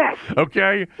possession. Yes.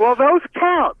 Okay? Well, those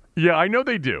count. Yeah, I know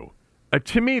they do.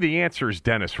 To me, the answer is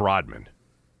Dennis Rodman.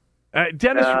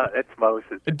 It's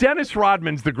Moses. Dennis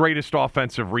Rodman's the greatest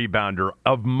offensive rebounder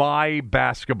of my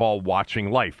basketball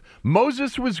watching life.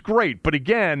 Moses was great, but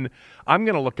again, I'm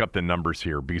going to look up the numbers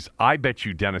here because I bet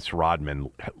you Dennis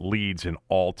Rodman leads in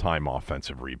all-time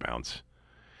offensive rebounds.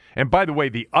 And by the way,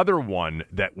 the other one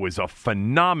that was a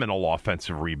phenomenal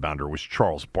offensive rebounder was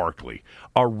Charles Barkley,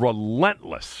 a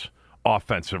relentless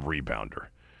offensive rebounder.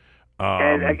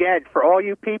 And again, for all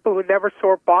you people who never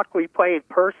saw Barkley play in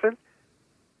person,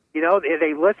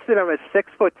 they listed him as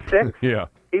 6'6". Yeah,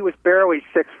 he was barely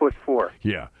 6'4".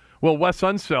 Yeah. Well, Wes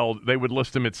Unseld, they would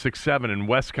list him at 6'7", and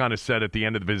Wes kind of said at the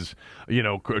end of his,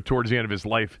 towards the end of his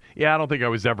life, I don't think I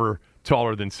was ever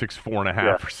taller than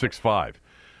 6'4.5" or 6'5".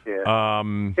 Yeah.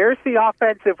 Here's the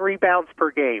offensive rebounds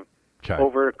per game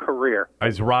over a career.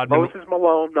 Is Rodman Moses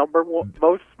Malone number one,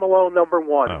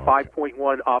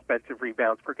 5.1 offensive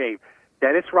rebounds per game.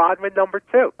 Dennis Rodman number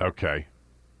 2. Okay.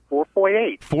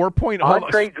 4.8. 4.0.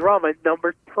 Andre Drummond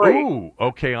number 3. Ooh,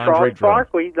 okay. Charles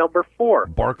Barkley number 4.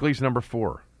 Barkley's number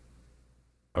 4.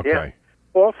 Okay. Yeah.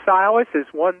 Paul Silas is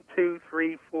 1, 2,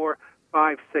 3, 4,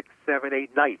 5, 6, 7,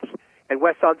 8 ninths, and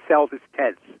Wes Unseld is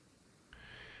 10th.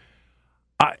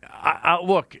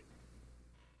 Look,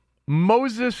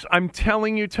 Moses, I'm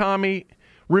telling you, Tommy,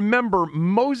 remember,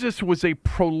 Moses was a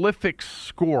prolific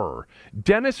scorer.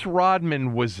 Dennis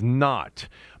Rodman was not.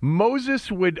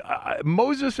 Moses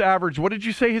average, what did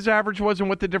you say his average was and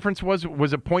what the difference was?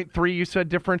 Was it 0.3 you said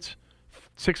difference?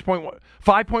 6.1,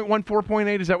 5.1,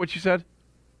 4.8, is that what you said?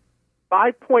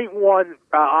 5.1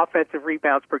 offensive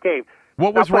rebounds per game.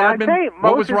 What was Rodman?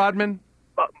 What was Rodman?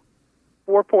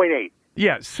 4.8.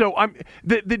 Yeah, so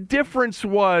the difference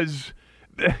was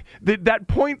that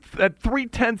point, that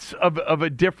 0.3 of a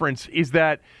difference is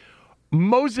that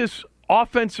Moses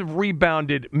offensive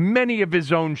rebounded many of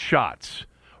his own shots.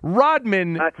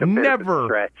 Rodman That's a never. Bit of a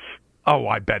stretch. Oh,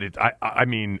 I bet it. I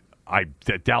mean, I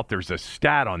doubt there's a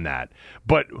stat on that.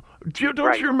 But don't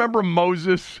Right. you remember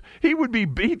Moses?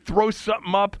 He'd throw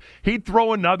something up, he'd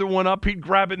throw another one up, he'd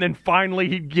grab it, and then finally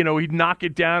he'd knock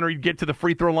it down or he'd get to the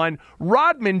free throw line.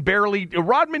 Rodman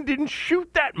didn't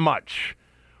shoot that much.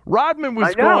 Rodman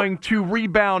was going to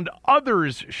rebound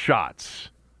others' shots.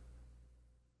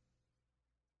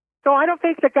 So I don't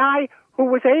think the guy who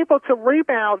was able to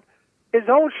rebound his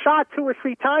own shot 2 or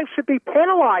 3 times should be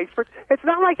penalized. It's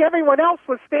not like everyone else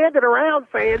was standing around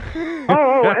saying,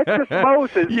 "Oh, it's just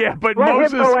Moses." Yeah, but Let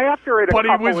Moses, him go after it a but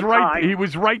he couple was of right. times. He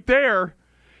was right there.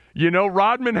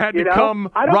 Rodman had to come.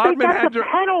 I don't Rodman think that's had a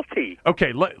penalty.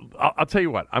 Okay, I'll tell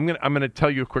you what. I'm gonna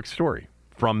tell you a quick story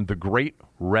from the great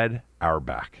Red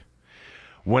Auerbach.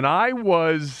 When I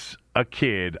was a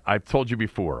kid, I've told you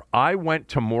before, I went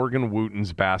to Morgan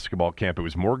Wooten's basketball camp. It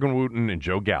was Morgan Wooten and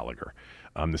Joe Gallagher,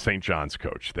 the St. John's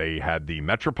coach. They had the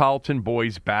Metropolitan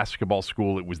Boys Basketball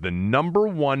School. It was the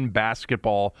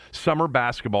 #1 summer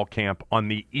basketball camp on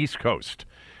the East Coast.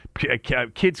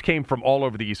 Kids came from all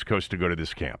over the East Coast to go to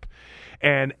this camp.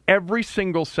 And every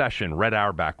single session, Red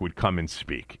Auerbach would come and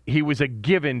speak. He was a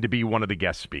given to be one of the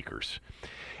guest speakers.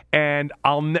 And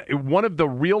one of the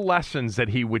real lessons that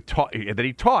he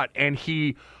taught, and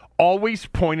he always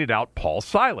pointed out Paul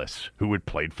Silas, who had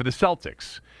played for the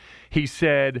Celtics. He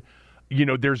said,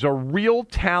 there's a real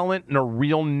talent and a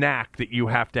real knack that you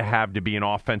have to be an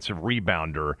offensive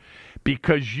rebounder,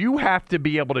 because you have to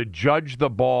be able to judge the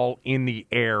ball in the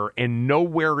air and know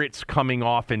where it's coming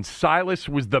off. And Silas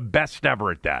was the best ever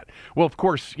at that. Well, of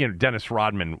course, Dennis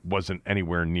Rodman wasn't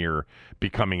anywhere near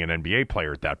becoming an NBA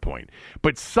player at that point.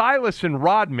 But Silas and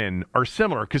Rodman are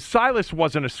similar, because Silas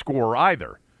wasn't a scorer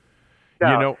either.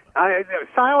 No,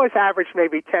 Silas averaged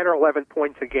maybe 10 or 11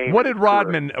 points a game. What did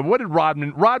Rodman?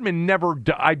 Rodman never.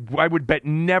 I would bet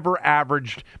never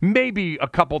averaged. Maybe a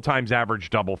couple times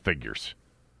averaged double figures.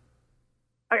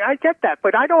 I get that,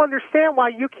 but I don't understand why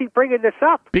you keep bringing this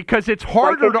up. Because it's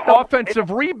harder to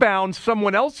offensive rebound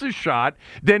someone else's shot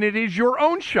than it is your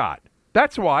own shot.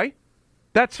 That's why.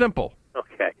 That's simple.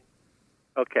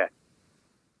 Okay.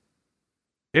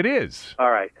 It is.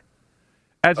 All right.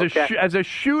 As a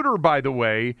shooter, by the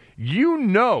way,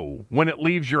 when it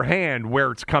leaves your hand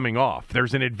where it's coming off.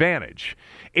 There's an advantage.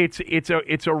 It's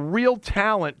a real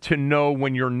talent to know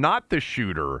when you're not the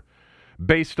shooter,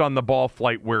 based on the ball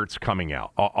flight where it's coming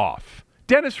out off.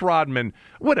 Dennis Rodman,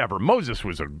 whatever. Moses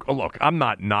was look. I'm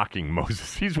not knocking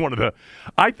Moses. He's one of the.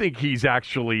 I think he's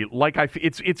actually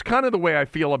it's kind of the way I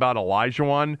feel about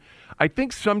Olajuwon. I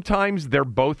think sometimes they're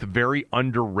both very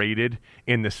underrated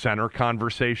in the center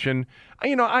conversation.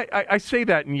 I say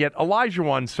that, and yet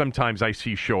Olajuwon sometimes I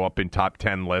see show up in top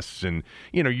 10 lists, and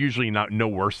usually no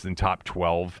worse than top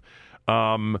 12.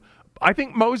 I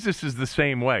think Moses is the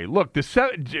same way. Look,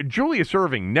 Julius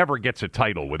Erving never gets a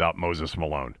title without Moses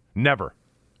Malone. Never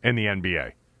in the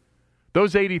NBA.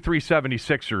 Those 83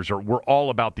 76ers were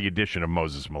all about the addition of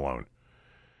Moses Malone.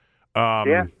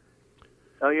 Yeah.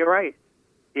 Oh, you're right.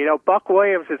 Buck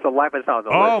Williams is 11th on the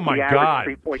list. Oh, my God.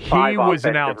 He was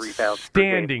an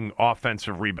outstanding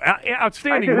offensive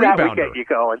outstanding rebounder. That would get you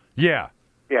going. Yeah.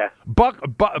 Yeah.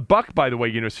 Buck, by the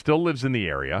way, still lives in the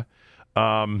area.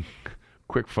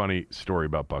 Quick funny story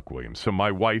about Buck Williams. So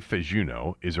my wife, as you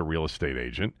know, is a real estate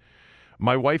agent.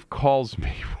 My wife calls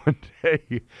me one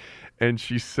day, and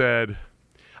she said,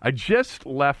 I just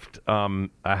left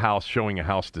showing a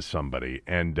house to somebody,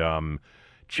 and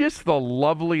just the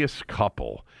loveliest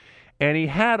couple. And he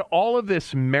had all of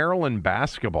this Maryland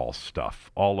basketball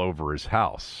stuff all over his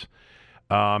house.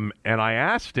 And I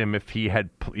asked him if he had,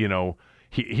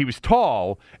 he was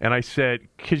tall, and I said,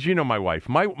 because my wife.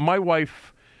 My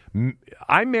wife...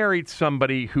 I married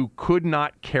somebody who could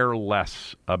not care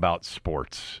less about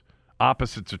sports.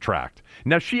 Opposites attract.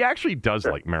 Now, she actually does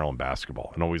like Maryland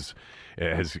basketball and always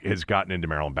has gotten into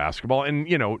Maryland basketball, and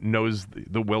knows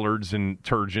the Willards and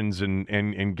Turgeons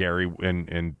and Gary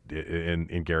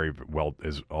and Gary well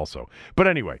as also. But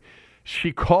anyway,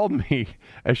 she called me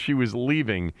as she was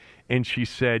leaving, and she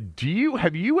said,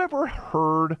 "Have you ever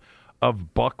heard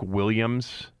of Buck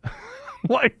Williams?"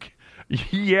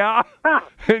 Yeah,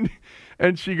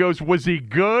 and she goes, "Was he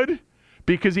good?"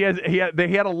 Because they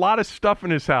had a lot of stuff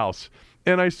in his house,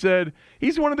 and I said,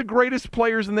 "He's one of the greatest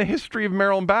players in the history of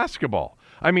Maryland basketball.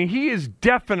 I mean, he is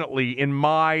definitely in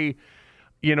my,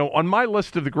 on my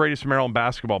list of the greatest Maryland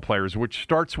basketball players, which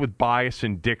starts with Bias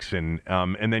and Dixon,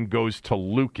 and then goes to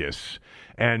Lucas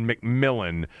and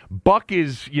McMillan. Buck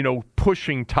is,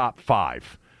 pushing top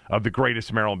 5 of the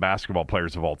greatest Maryland basketball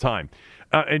players of all time."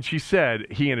 And she said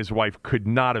he and his wife could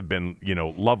not have been,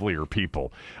 lovelier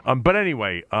people. But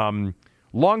anyway,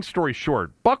 long story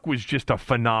short, Buck was just a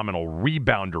phenomenal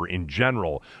rebounder in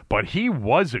general, but he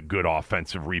was a good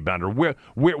offensive rebounder.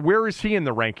 Where is he in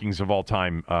the rankings of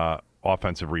all-time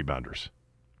offensive rebounders?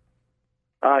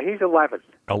 He's 11th.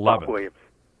 11th. Buck Williams.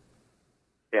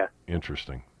 Yeah.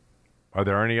 Interesting. Are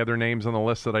there any other names on the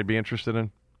list that I'd be interested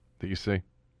in that you see?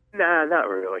 Nah, not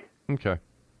really. Okay.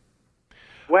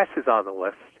 Wes is on the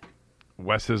list.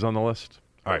 Wes is on the list?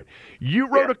 All right. You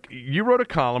wrote a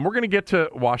column. We're going to get to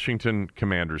Washington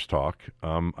Commanders talk,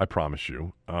 I promise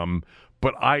you.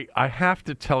 But I have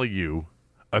to tell you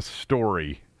a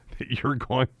story that you're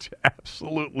going to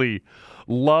absolutely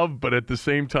love, but at the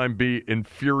same time be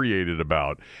infuriated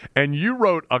about. And you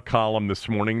wrote a column this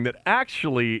morning that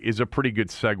actually is a pretty good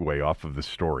segue off of the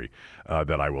story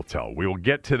that I will tell. We will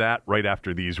get to that right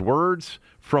after these words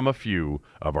from a few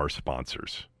of our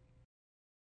sponsors.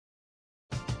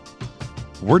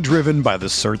 We're driven by the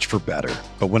search for better.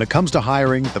 But when it comes to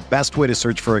hiring, the best way to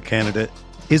search for a candidate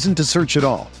isn't to search at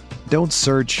all. Don't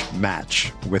search,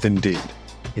 match with Indeed.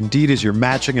 Indeed is your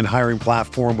matching and hiring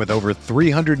platform with over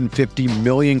 350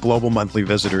 million global monthly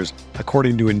visitors,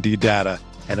 according to Indeed data,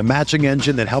 and a matching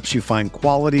engine that helps you find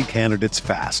quality candidates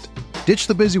fast. Ditch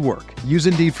the busy work. Use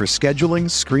Indeed for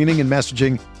scheduling, screening, and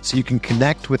messaging so you can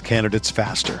connect with candidates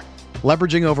faster.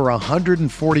 Leveraging over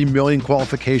 140 million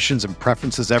qualifications and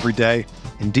preferences every day,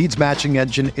 Indeed's matching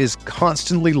engine is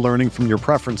constantly learning from your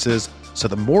preferences, so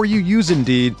the more you use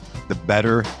Indeed, the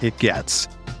better it gets.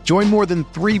 Join more than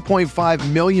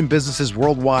 3.5 million businesses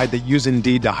worldwide that use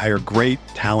Indeed to hire great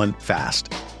talent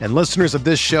fast. And listeners of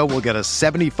this show will get a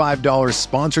 $75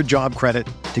 sponsored job credit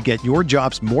to get your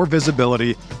jobs more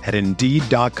visibility at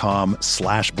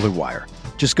Indeed.com/Blue Wire.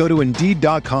 Just go to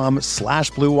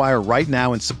Indeed.com/Blue Wire right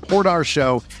now and support our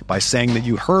show by saying that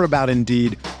you heard about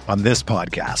Indeed on this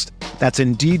podcast. That's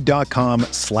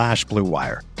Indeed.com/Blue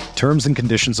Wire. Terms and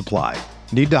conditions apply.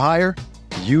 Need to hire?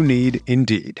 You need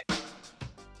Indeed.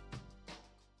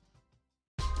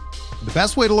 The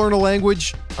best way to learn a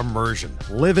language? Immersion.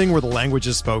 Living where the language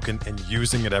is spoken and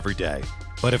using it every day.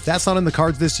 But if that's not in the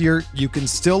cards this year, you can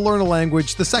still learn a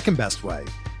language the second best way,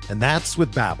 and that's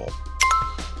with Babbel.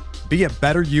 Be a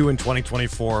better you in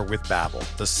 2024 with Babbel,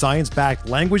 the science-backed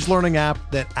language learning app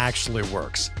that actually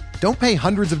works. Don't pay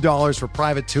hundreds of dollars for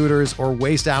private tutors or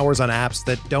waste hours on apps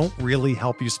that don't really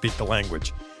help you speak the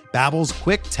language. Babbel's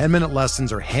quick 10-minute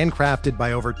lessons are handcrafted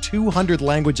by over 200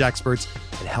 language experts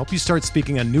and help you start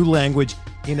speaking a new language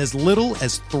in as little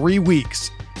as 3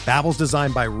 weeks. Babbel's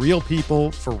designed by real people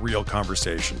for real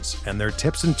conversations, and their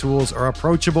tips and tools are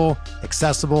approachable,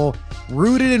 accessible,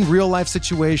 rooted in real-life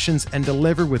situations, and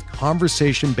delivered with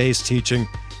conversation-based teaching,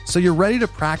 so you're ready to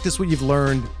practice what you've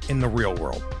learned in the real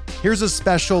world. Here's a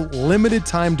special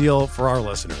limited-time deal for our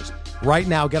listeners. Right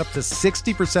now, get up to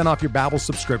 60% off your Babbel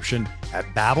subscription at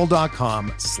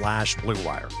Babbel.com/Blue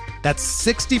Wire. That's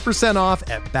 60% off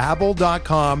at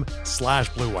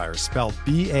Babbel.com/Blue Wire, spelled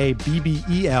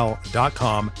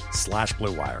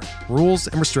BABBEL.com/Blue Wire. Rules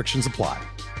and restrictions apply.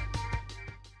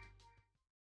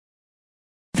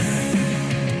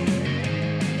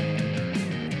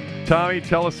 Tommy,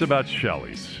 tell us about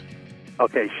Shelley's.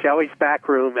 Okay, Shelley's Back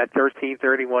Room at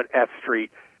 1331 F Street.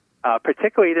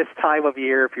 Particularly this time of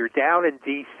year, if you're down in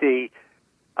D.C.,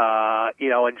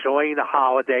 enjoying the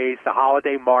holidays, the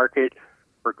holiday market,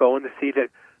 or going to see the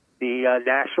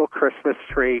National Christmas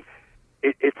tree,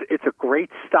 it's a great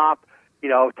stop,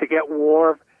 to get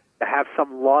warm, to have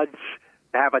some lunch,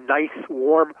 to have a nice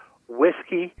warm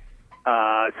whiskey,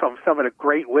 some of the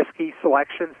great whiskey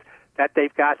selections that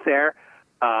they've got there.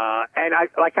 And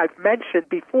like I've mentioned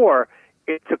before,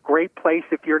 it's a great place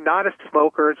if you're not a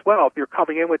smoker as well, if you're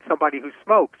coming in with somebody who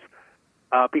smokes,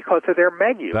 because of their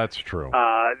menu. That's true.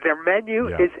 Their menu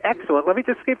is excellent. Let me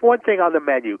just give one thing on the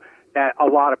menu that a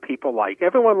lot of people like.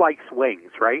 Everyone likes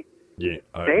wings, right? Yeah,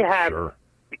 they have. Sure.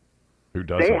 Who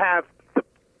doesn't? They have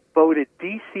voted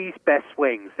DC's best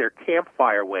wings. They're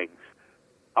campfire wings.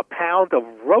 A pound of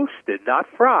roasted, not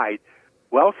fried,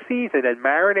 well-seasoned and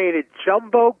marinated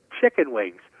jumbo chicken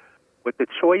wings with the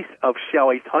choice of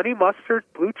Shelley's honey mustard,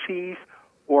 blue cheese,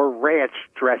 or ranch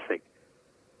dressing.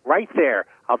 Right there.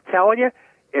 I'm telling you,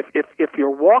 if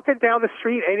you're walking down the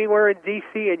street anywhere in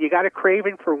D.C. and you got a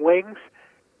craving for wings,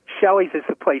 Shelley's is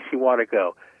the place you want to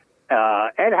go.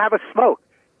 And have a smoke,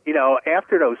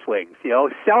 after those wings.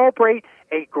 Celebrate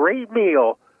a great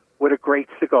meal with a great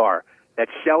cigar.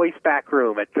 That's Shelley's Back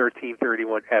Room at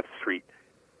 1331 F Street.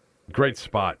 Great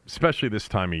spot, especially this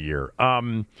time of year.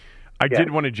 I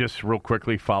did want to just real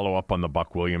quickly follow up on the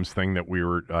Buck Williams thing that we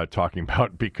were talking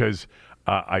about, because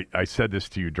I said this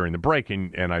to you during the break,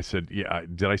 and I said, yeah,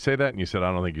 did I say that? And you said,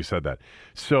 I don't think you said that.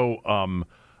 So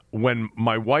when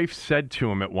my wife said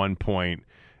to him at one point,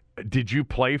 "Did you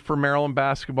play for Maryland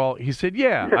basketball?" He said,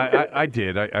 "Yeah, I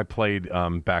did. I played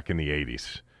back in the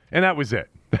 80s." And that was it.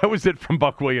 That was it from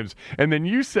Buck Williams. And then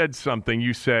you said something.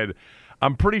 You said,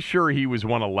 "I'm pretty sure he was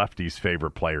one of Lefty's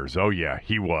favorite players." Oh, yeah,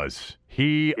 he was.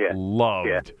 He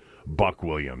loved Buck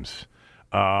Williams.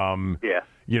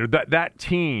 You know, that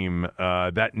team,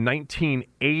 that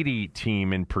 1980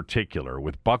 team in particular,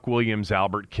 with Buck Williams,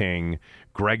 Albert King,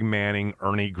 Greg Manning,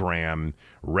 Ernie Graham,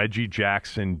 Reggie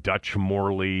Jackson, Dutch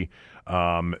Morley,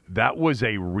 that was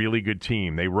a really good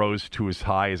team. They rose to as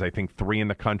high as, I think, 3 in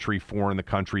the country, 4 in the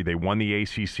country. They won the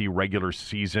ACC regular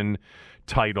season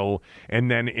title.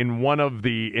 And then in one of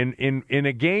the in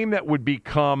a game that would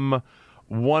become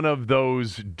one of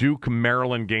those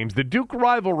Duke-Maryland games. The Duke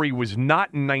rivalry was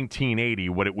not in 1980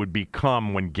 what it would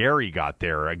become when Gary got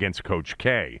there against Coach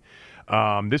K.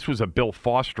 This was a Bill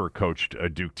Foster-coached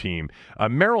Duke team.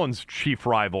 Maryland's chief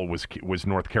rival was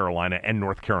North Carolina and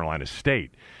North Carolina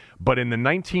State. But in the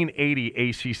 1980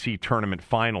 ACC tournament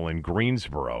final in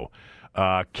Greensboro,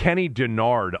 Kenny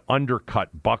Dennard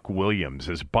undercut Buck Williams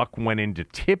as Buck went in to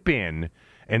tip in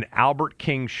an Albert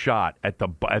King shot at the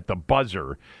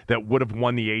buzzer that would have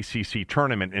won the ACC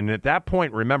tournament. And at that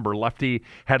point, remember, Lefty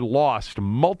had lost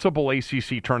multiple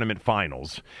ACC tournament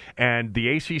finals, and the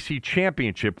ACC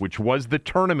championship, which was the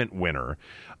tournament winner,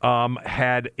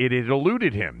 had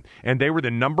eluded him. And they were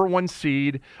the number 1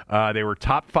 seed. They were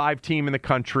top 5 team in the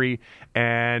country,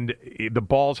 and the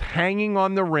ball's hanging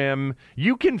on the rim.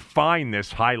 You can find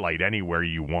this highlight anywhere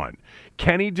you want.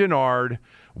 Kenny Dennard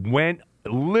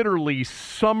literally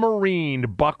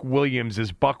submarined Buck Williams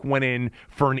as Buck went in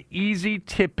for an easy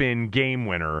tip-in game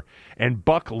winner, and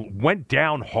Buck went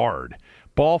down hard.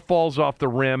 Ball falls off the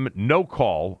rim, no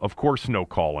call. Of course, no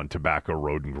call on Tobacco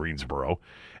Road in Greensboro.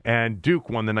 And Duke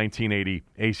won the 1980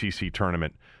 ACC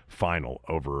tournament final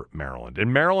over Maryland.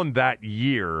 And Maryland that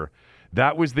year,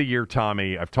 that was the year,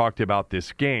 Tommy, I've talked about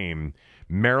this game.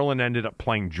 Maryland ended up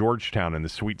playing Georgetown in the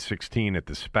Sweet 16 at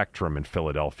the Spectrum in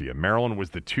Philadelphia. Maryland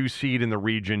was the 2 seed in the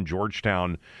region.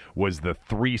 Georgetown was the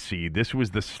 3 seed. This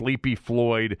was the Sleepy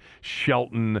Floyd,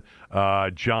 Shelton,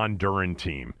 John Duran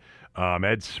team.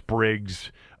 Ed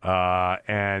Spriggs,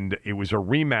 and it was a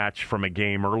rematch from a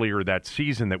game earlier that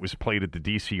season that was played at the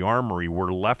D.C. Armory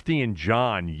where Lefty and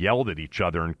John yelled at each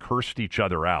other and cursed each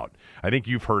other out. I think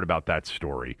you've heard about that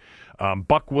story.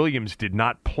 Buck Williams did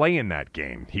not play in that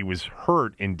game. He was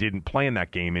hurt and didn't play in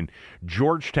that game, and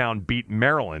Georgetown beat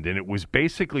Maryland, and it was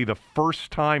basically the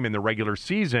first time in the regular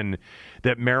season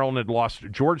that Maryland had lost to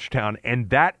Georgetown,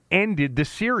 and that ended the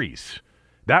series.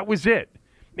 That was it.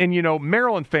 And, you know,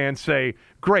 Maryland fans say,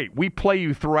 great, we play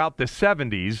you throughout the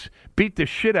 70s, beat the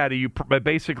shit out of you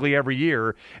basically every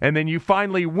year, and then you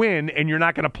finally win and you're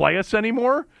not going to play us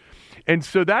anymore? And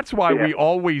so that's why we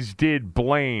always did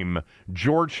blame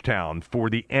Georgetown for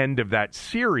the end of that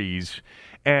series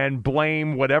and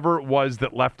blame whatever it was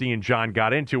that Lefty and John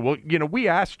got into. Well, you know, we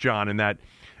asked John in that,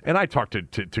 and I talked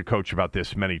to Coach about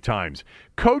this many times.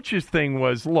 Coach's thing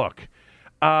was, look,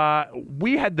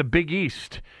 we had the Big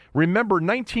East. Remember,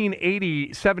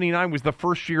 1980-79 was the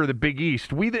first year of the Big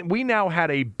East. We now had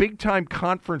a big-time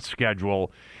conference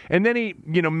schedule, and then he,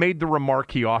 you know, made the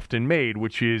remark he often made,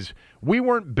 which is, we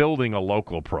weren't building a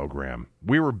local program.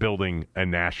 We were building a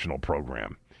national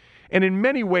program. And in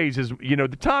many ways, as you know,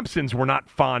 the Thompsons were not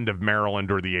fond of Maryland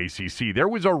or the ACC. There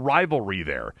was a rivalry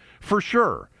there, for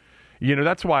sure. You know,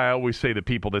 that's why I always say to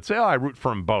people that say, I root for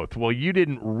them both. Well, you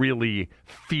didn't really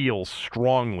feel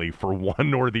strongly for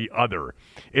one or the other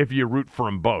if you root for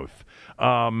them both.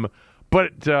 And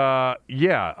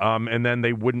then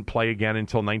they wouldn't play again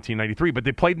until 1993. But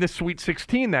they played in the Sweet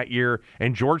 16 that year,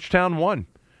 and Georgetown won.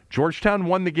 Georgetown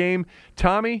won the game.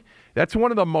 Tommy, that's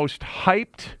one of the most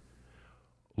hyped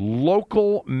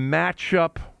local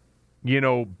matchup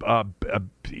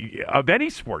of any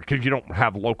sport, because you don't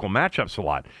have local matchups a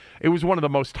lot. It was one of the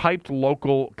most hyped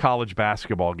local college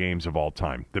basketball games of all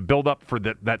time. The build-up for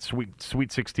that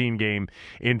Sweet 16 game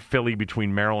in Philly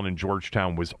between Maryland and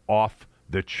Georgetown was off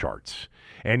the charts.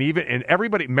 And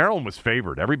Maryland was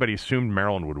favored. Everybody assumed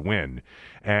Maryland would win.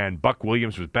 And Buck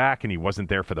Williams was back, and he wasn't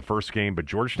there for the first game, but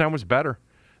Georgetown was better.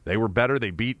 They were better.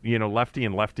 They beat, Lefty,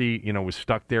 and Lefty, was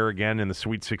stuck there again in the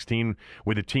Sweet 16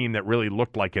 with a team that really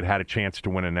looked like it had a chance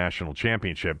to win a national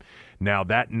championship. Now,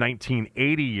 that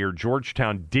 1980 year,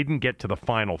 Georgetown didn't get to the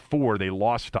Final Four. They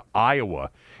lost to Iowa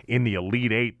in the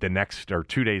Elite Eight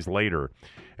 2 days later.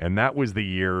 And that was the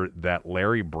year that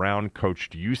Larry Brown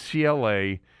coached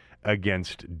UCLA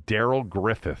against Darrell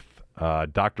Griffith,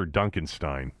 Dr.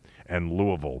 Duncanstein, and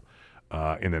Louisville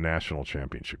in the national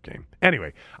championship game.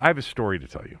 Anyway, I have a story to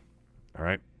tell you, all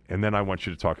right? and then I want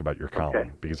you to talk about your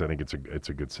column because I think it's a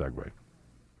good segue.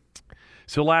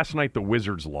 So last night the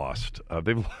Wizards lost.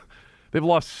 They've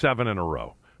lost 7 in a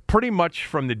row. Pretty much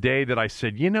from the day that I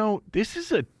said, this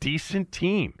is a decent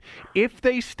team. If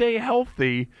they stay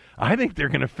healthy, I think they're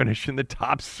going to finish in the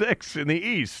top 6 in the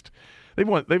East.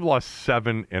 They've lost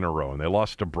 7 in a row, and they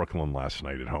lost to Brooklyn last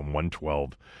night at home,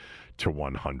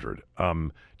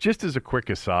 112-100. Just as a quick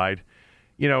aside,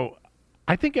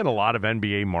 I think in a lot of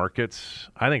NBA markets,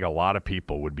 I think a lot of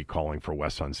people would be calling for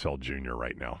Wes Unseld Jr.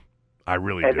 right now. I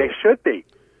really do. And they should be.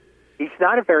 He's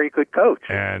not a very good coach.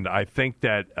 And I think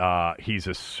that he's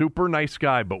a super nice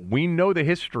guy, but we know the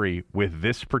history with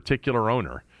this particular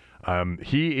owner.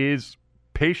 He is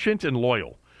patient and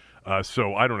loyal,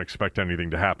 so I don't expect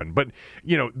anything to happen. But,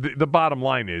 the bottom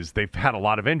line is they've had a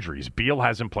lot of injuries. Beal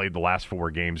hasn't played the last 4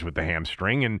 games with the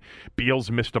hamstring, and Beal's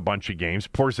missed a bunch of games.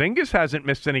 Porzingis hasn't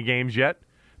missed any games yet.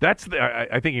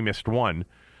 I think he missed 1.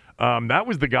 That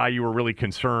was the guy you were really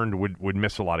concerned would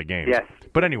miss a lot of games. Yes.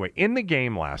 But anyway, in the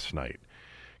game last night,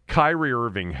 Kyrie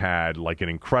Irving had like an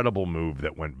incredible move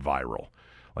that went viral.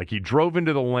 Like he drove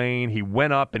into the lane, he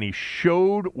went up and he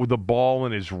showed with the ball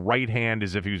in his right hand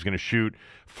as if he was going to shoot,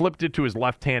 flipped it to his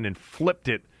left hand and flipped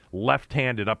it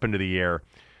left-handed up into the air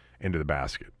into the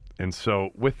basket. And so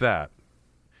with that,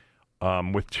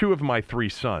 with 2 of my 3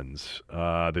 sons,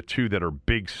 the 2 that are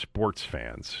big sports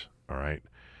fans, all right,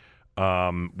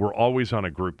 we're always on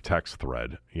a group text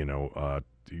thread,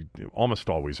 almost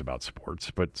always about sports,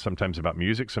 but sometimes about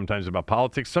music, sometimes about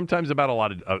politics, sometimes about a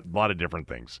lot of different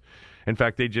things. In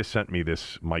fact, they just sent me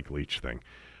this Mike Leach thing.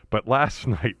 But last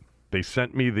night, they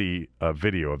sent me the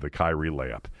video of the Kyrie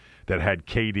layup that had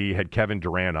Kevin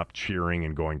Durant up cheering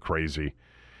and going crazy.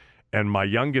 And my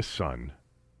youngest son,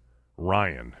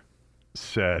 Ryan,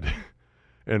 said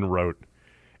and wrote,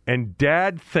 "And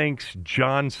Dad thinks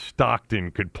John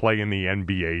Stockton could play in the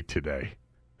NBA today."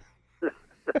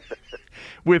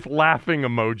 With laughing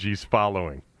emojis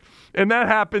following. And that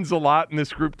happens a lot in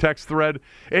this group text thread.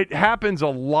 It happens a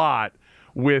lot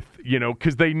with,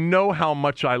 because they know how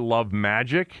much I love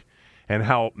Magic and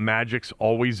how Magic's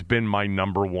always been my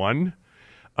number 1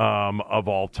 of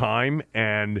all time.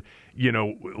 And,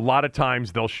 a lot of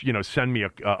times they'll, send me a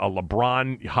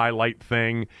LeBron highlight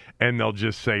thing and they'll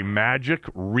just say, "Magic,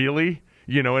 really?"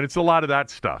 And it's a lot of that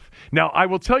stuff. Now, I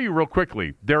will tell you real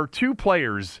quickly, there are 2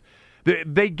 players.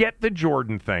 They get the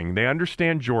Jordan thing. They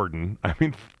understand Jordan. I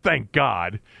mean, thank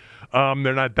God. They're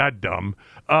not that dumb.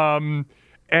 And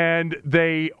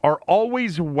they are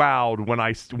always wowed when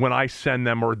I send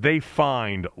them or they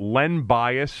find Len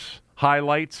Bias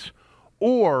highlights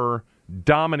or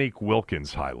Dominique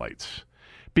Wilkins highlights.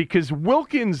 Because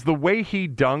Wilkins, the way he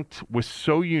dunked was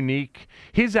so unique.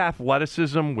 His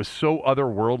athleticism was so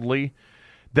otherworldly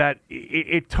that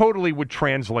it totally would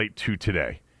translate to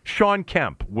today. Sean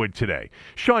Kemp would today.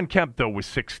 Sean Kemp, though, was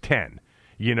 6'10".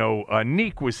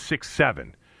 Neek was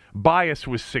 6'7". Bias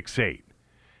was 6'8".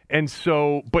 And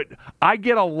so, but I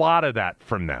get a lot of that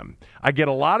from them. I get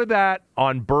a lot of that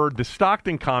on Bird. The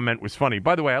Stockton comment was funny.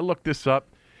 By the way, I looked this up.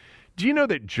 Do you know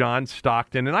that John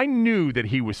Stockton, and I knew that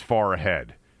he was far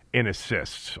ahead in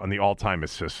assists on the all-time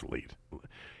assist lead.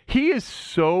 He is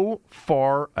so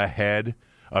far ahead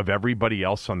of everybody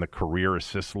else on the career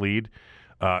assist lead.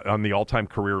 On the all-time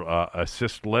career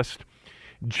assist list.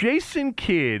 Jason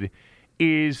Kidd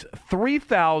is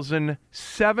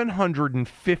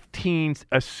 3,715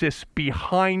 assists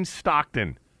behind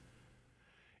Stockton.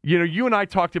 You and I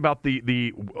talked about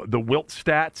the Wilt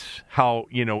stats, how,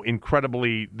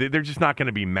 incredibly, they're just not going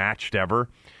to be matched ever.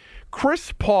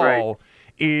 Chris Paul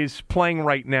is playing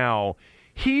right now.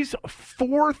 He's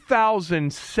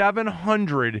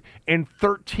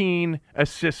 4,713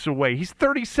 assists away. He's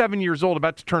 37 years old,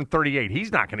 about to turn 38.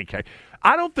 He's not going to catch.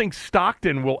 I don't think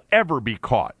Stockton will ever be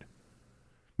caught.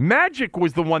 Magic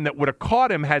was the one that would have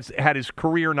caught him had his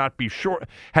career not been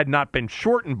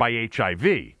shortened by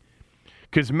HIV.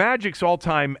 Because Magic's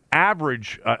all-time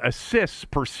average assists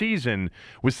per season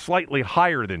was slightly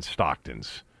higher than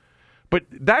Stockton's. But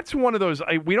that's one of those,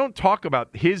 we don't talk about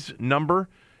his number.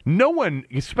 No one,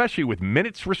 especially with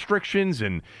minutes restrictions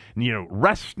and,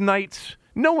 rest nights,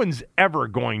 no one's ever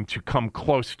going to come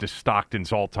close to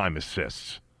Stockton's all-time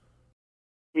assists.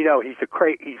 He's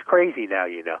crazy now,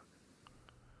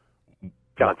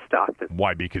 John Stockton.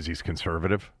 Why? Because he's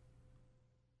conservative?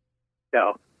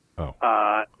 No. Oh.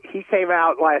 He came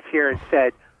out last year and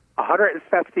said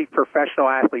 150 professional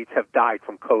athletes have died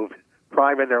from COVID,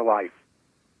 prime in their life.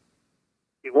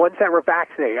 The ones that were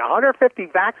vaccinated, 150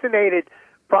 vaccinated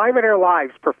prime in their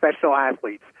lives, professional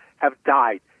athletes have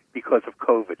died because of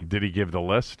COVID. Did he give the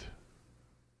list?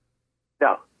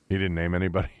 No. He didn't name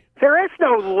anybody? There is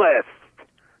no list.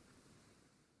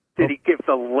 Did he give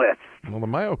the list? Well, the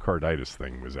myocarditis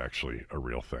thing was actually a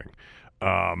real thing.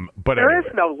 But There anyway,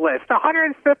 is no list.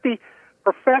 150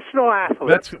 professional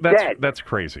athletes dead. That's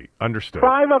crazy. Understood.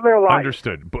 Prime of their life.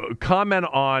 Understood. But comment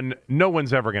on no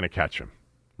one's ever going to catch him,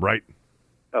 right?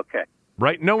 Okay.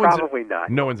 Right? Probably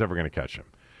not. No one's ever going to catch him.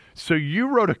 So you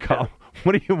wrote a column.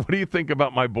 What do you think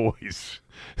about my boys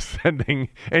sending?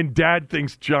 And Dad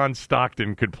thinks John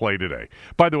Stockton could play today.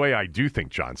 By the way, I do think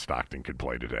John Stockton could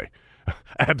play today.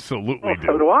 Absolutely do.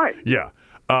 So do I. Yeah.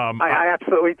 I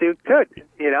absolutely do. Good.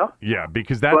 Yeah,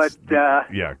 because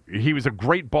he was a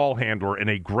great ball handler and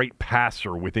a great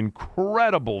passer with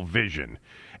incredible vision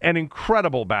and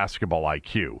incredible basketball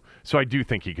IQ. So I do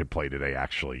think he could play today,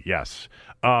 actually. Yes.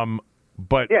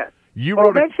 But you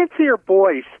wrote mention to your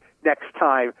boys next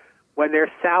time when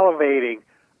they're salivating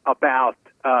about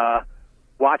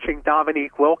watching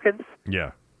Dominique Wilkins.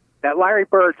 Yeah. That Larry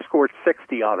Bird scored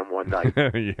 60 on him one night.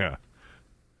 Yeah.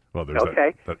 Well, there's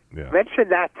okay. Yeah. Mention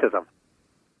that to them.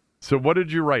 So what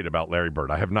did you write about Larry Bird?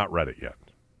 I have not read it yet.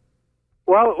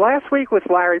 Well, last week was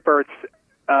Larry Bird's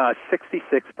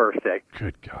 66th birthday.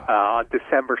 Good God. On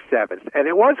December 7th. And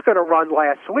it was going to run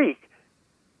last week,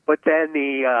 but then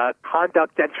the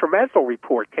conduct detrimental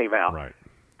report came out. Right.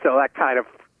 So that kind of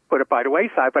put it by the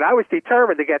wayside. But I was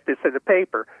determined to get this in the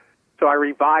paper, so I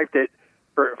revived it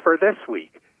for this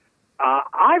week.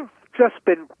 I've just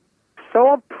been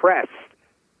so impressed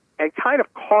and kind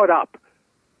of caught up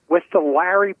with the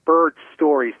Larry Bird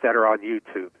stories that are on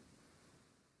YouTube.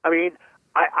 I mean,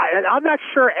 I'm not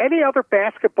sure any other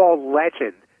basketball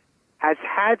legend has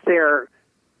had their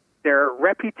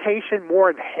reputation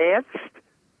more enhanced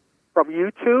from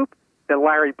YouTube than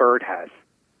Larry Bird has.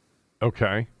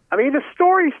 Okay. I mean, the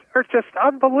stories are just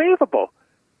unbelievable.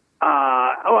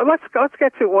 Let's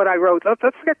get to what I wrote.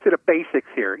 Let's get to the basics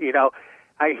here.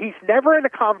 He's never in a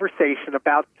conversation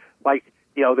about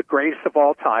the greatest of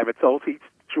all time. It's always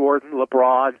Jordan,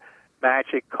 LeBron,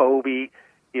 Magic, Kobe.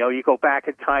 You go back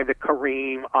in time to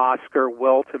Kareem, Oscar,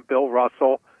 Wilt, and Bill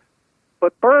Russell.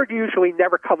 But Bird usually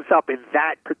never comes up in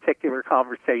that particular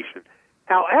conversation.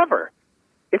 However,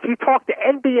 if you talk to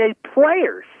NBA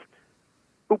players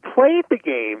who played the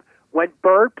game when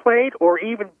Bird played or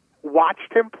even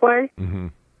watched him play,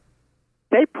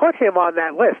 they put him on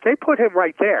that list. They put him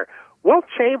right there. Wilt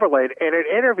Chamberlain, in an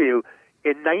interview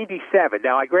in '97,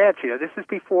 now I grant you, this is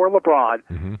before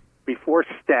LeBron, before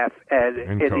Steph, and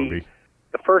in Kobe.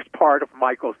 The first part of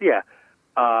Michael's,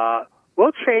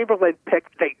 Wilt Chamberlain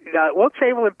picked Wilt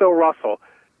Chamberlain, Bill Russell.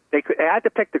 They had to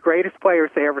pick the greatest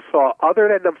players they ever saw, other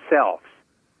than themselves.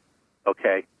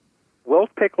 Okay, Wilt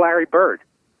picked Larry Bird.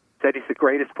 Said he's the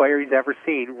greatest player he's ever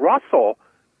seen. Russell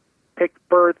picked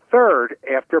Bird third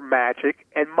after Magic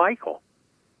and Michael.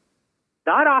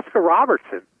 Not Oscar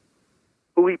Robertson,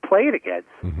 who he played against,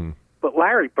 but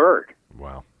Larry Bird.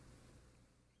 Wow.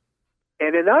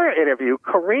 In another interview,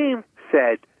 Kareem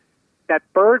said that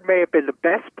Bird may have been the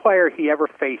best player he ever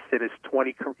faced in his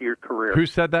 20-year career. Who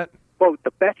said that? Quote,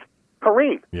 the best,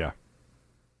 Kareem. Yeah.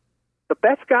 The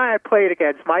best guy I played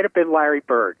against might have been Larry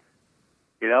Bird.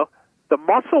 The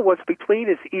muscle was between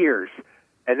his ears,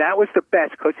 and that was the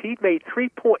best because he made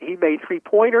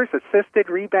three-pointers, assisted,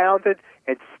 rebounded,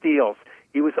 and steals.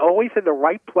 He was always in the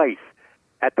right place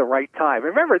at the right time.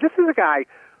 Remember, this is a guy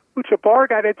who Jabbar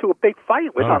got into a big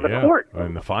fight with on the court.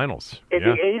 In the finals. In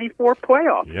the 84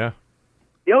 playoffs. Yeah.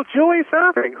 Julius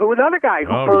Erving, who another guy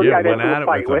who Bird got into a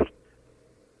fight with.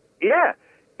 Yeah.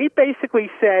 He basically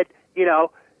said,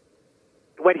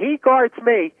 when he guards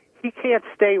me, he can't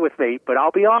stay with me, but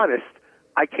I'll be honest,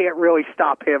 I can't really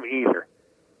stop him either.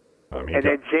 And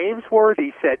then James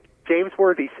Worthy said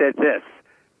this.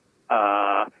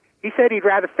 He said he'd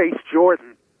rather face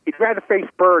Jordan. He'd rather face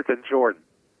Bird than Jordan.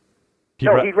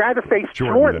 He'd rather face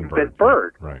Jordan than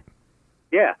Bird. Right.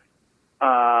 Yeah.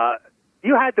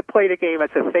 You had to play the game as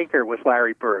a thinker with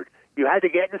Larry Bird. You had to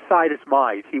get inside his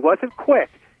mind. He wasn't quick.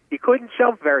 He couldn't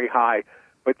jump very high,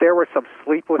 but there were some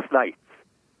sleepless nights.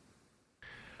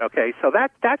 Okay, so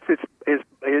that's his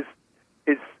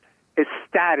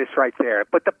status right there.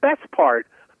 But the best part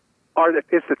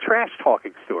is the trash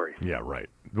talking stories. Yeah, right.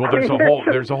 Well,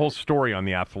 there's a whole story on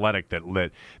The Athletic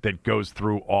that goes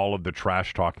through all of the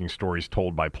trash talking stories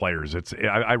told by players.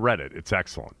 I read it. It's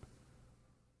excellent.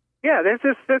 Yeah, it's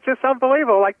just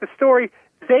unbelievable. Like the story,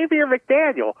 Xavier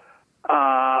McDaniel,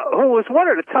 who was one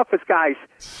of the toughest guys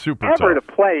ever to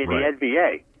play in the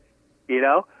NBA.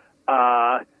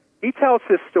 He tells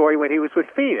this story when he was with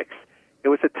Phoenix. It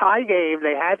was a tie game.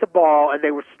 They had the ball, and they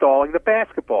were stalling the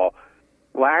basketball.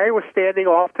 Larry was standing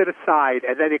off to the side,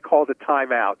 and then he called a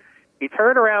timeout. He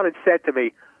turned around and said to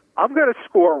me, I'm going to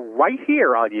score right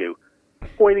here on you,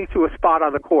 pointing to a spot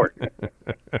on the court.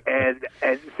 and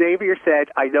Xavier said,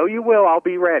 I know you will, I'll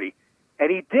be ready. And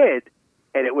he did,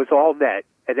 and it was all net.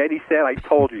 And then he said, I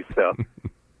told you so.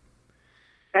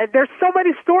 And there's so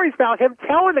many stories about him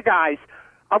telling the guys,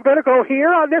 I'm going to go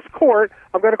here on this court,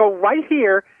 I'm going to go right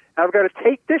here, and I'm going to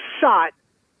take this shot,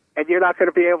 and you're not going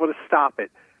to be able to stop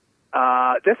it.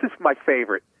 This is my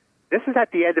favorite. This is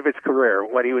at the end of his career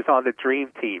when he was on the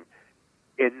Dream Team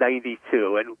in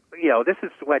 '92. And, this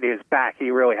is when his back,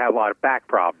 he really had a lot of back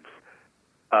problems.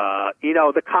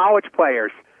 The college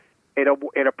players in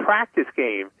a practice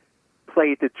game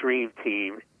played the Dream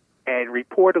Team and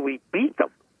reportedly beat them.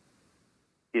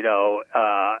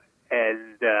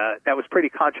 And that was pretty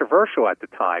controversial at the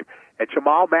time. And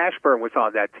Jamal Mashburn was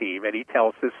on that team, and he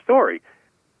tells this story.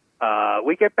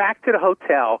 We get back to the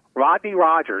hotel. Rodney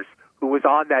Rogers, who was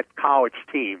on that college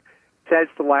team, says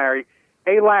to Larry,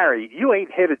 hey, Larry, you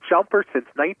ain't hit a jumper since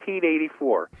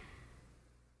 1984.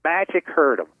 Magic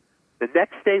heard him. The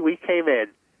next day we came in,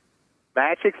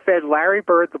 Magic fed Larry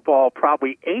Bird the ball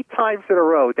probably 8 times in a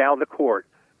row down the court.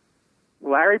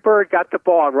 Larry Bird got the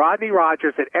ball on Rodney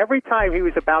Rogers, and every time he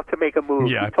was about to make a move,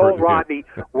 he told Rodney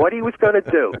what he was going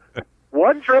to do.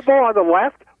 One dribble on the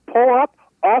left, pull up,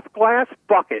 off glass,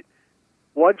 bucket.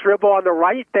 One dribble on the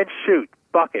right, then shoot,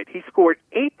 bucket. He scored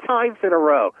 8 times in a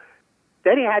row.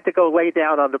 Then he had to go lay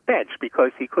down on the bench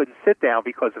because he couldn't sit down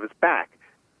because of his back.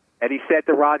 And he said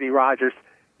to Rodney Rogers,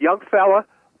 young fella,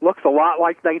 looks a lot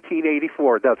like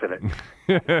 1984, doesn't it?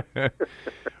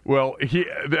 Well,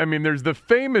 there's the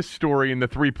famous story in the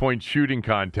three-point shooting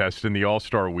contest in the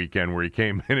All-Star weekend where he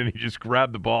came in and he just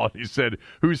grabbed the ball and he said,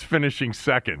 who's finishing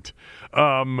second?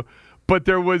 But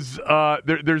there was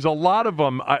there's a lot of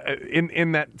them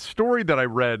in that story that I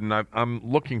read, and I'm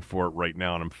looking for it right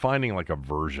now, and I'm finding like a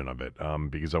version of it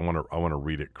because I want to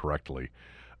read it correctly.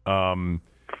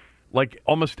 Like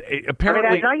almost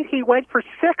apparently that night he went for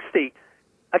 60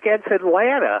 against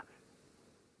Atlanta.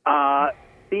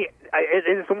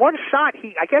 It's one shot.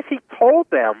 I guess he told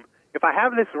them, if I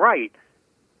have this right,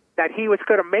 that he was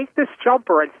going to make this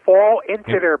jumper and fall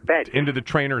into their bench, into the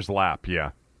trainer's lap.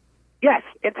 Yeah. Yes,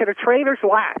 into the trainer's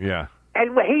lap. Yeah.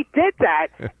 And when he did that,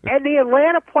 and the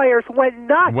Atlanta players went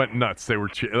nuts. They were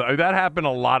that happened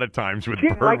a lot of times with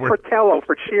Bird. Like Fratello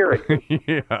for cheering.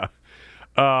 Yeah.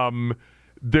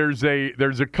 There's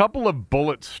a couple of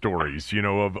Bullet stories,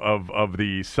 of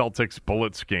the Celtics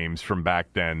Bullets games from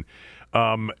back then.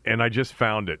 And I just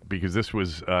found it because this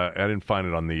was, I didn't find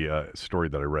it on the story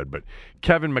that I read, but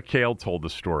Kevin McHale told the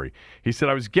story. He said,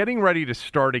 I was getting ready to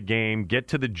start a game, get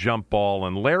to the jump ball,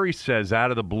 and Larry says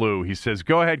out of the blue, he says,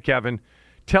 go ahead, Kevin,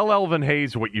 tell Elvin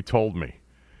Hayes what you told me.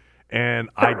 And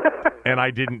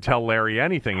I didn't tell Larry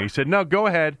anything. And he said, no, go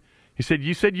ahead. He said,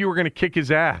 you said you were going to kick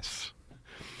his ass.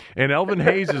 And Elvin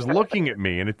Hayes is looking at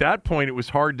me, and at that point it was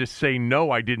hard to say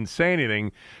no, I didn't say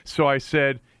anything. So I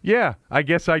said, yeah, I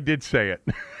guess I did say it.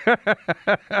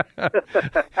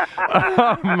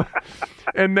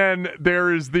 And then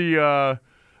there's the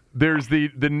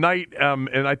night,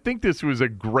 and I think this was a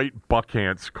great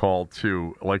Buckhantz call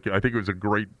too. Like I think it was a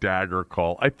great Dagger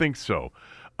call. I think so.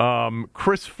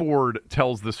 Chris Ford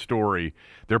tells the story.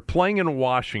 They're playing in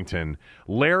Washington.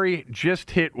 Larry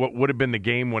just hit what would have been the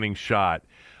game-winning shot.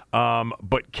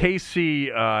 But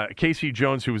Casey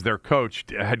Jones, who was their coach,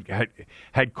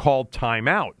 had called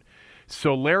timeout.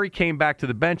 So Larry came back to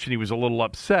the bench and he was a little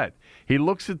upset. He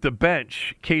looks at the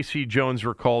bench, Casey Jones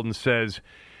recalled, and says,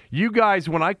 you guys,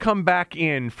 when I come back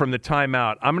in from the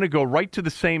timeout, I'm going to go right to the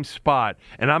same spot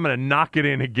and I'm going to knock it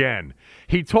in again.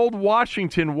 He told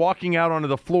Washington walking out onto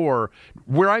the floor,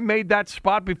 where I made that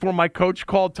spot before my coach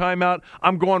called timeout,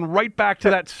 I'm going right back to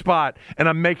that spot and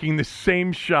I'm making the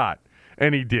same shot.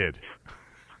 And he did.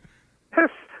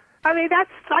 I mean,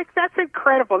 that's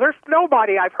incredible. There's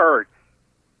nobody I've heard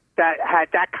that had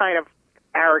that kind of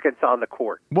arrogance on the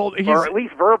court. Well, or at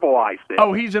least verbalized it.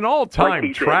 Oh, he's an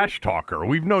all-time trash talker.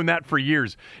 We've known that for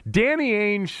years. Danny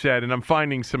Ainge said, and I'm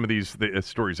finding some of these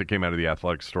stories that came out of the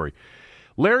Athletic story,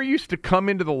 Larry used to come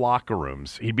into the locker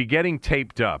rooms. He'd be getting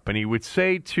taped up, and he would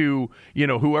say to,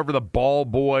 whoever the ball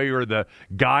boy or the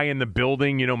guy in the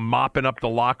building, mopping up the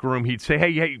locker room, he'd say,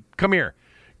 hey, come here.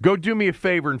 Go do me a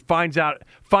favor and find out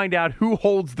who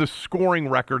holds the scoring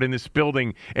record in this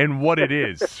building and what it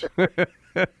is.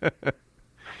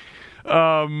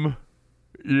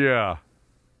 Yeah.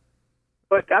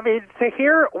 But, I mean, to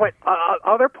hear what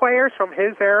other players from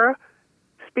his era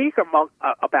speak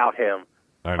about him,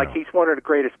 like he's one of the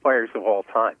greatest players of all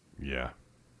time. Yeah.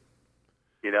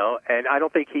 And I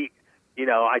don't think he,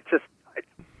 I just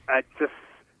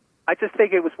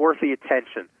think it was worth the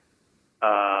attention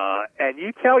And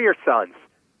you tell your sons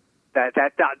that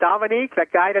Dominique,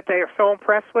 that guy that they are so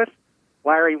impressed with,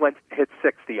 Larry hit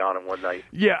 60 on him one night.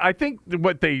 Yeah, I think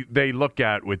what they look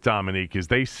at with Dominique is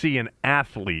they see an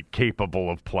athlete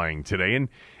capable of playing today.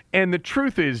 And the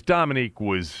truth is, Dominique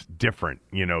was different,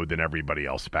 than everybody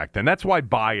else back then. That's why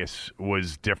Bias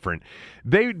was different.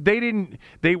 They were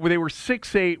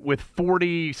 6'8" with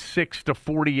 46 to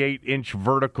 48 inch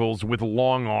verticals with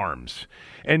long arms,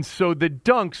 and so the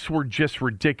dunks were just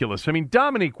ridiculous. I mean,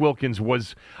 Dominique Wilkins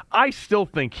I still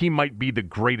think he might be the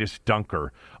greatest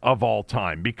dunker of all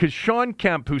time, because Sean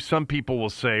Kemp, who some people will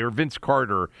say, or Vince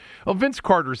Carter, Vince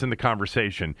Carter's in the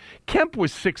conversation. Kemp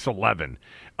was 6'11".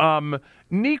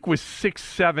 Neek was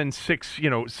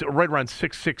 6'7", right around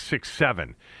 6'6",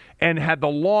 6'7", and had the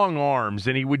long arms,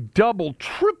 and he would double,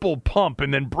 triple pump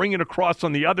and then bring it across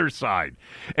on the other side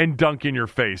and dunk in your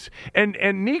face. And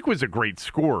Neek was a great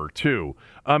scorer, too.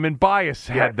 And Bias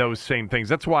had those same things.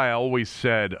 That's why I always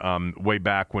said way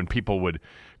back when people would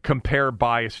compare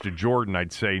Bias to Jordan,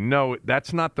 I'd say, no,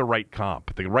 that's not the right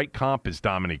comp. The right comp is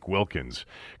Dominique Wilkins,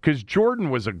 because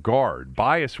Jordan was a guard.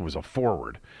 Bias was a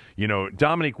forward.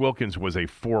 Dominique Wilkins was a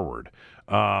forward.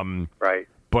 Right.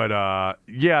 But,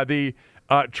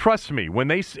 trust me, when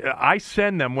I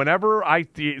send them, whenever I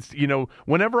see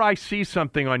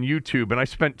something on YouTube, and I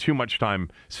spend too much time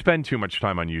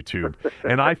on YouTube,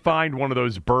 and I find one of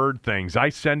those bird things, I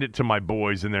send it to my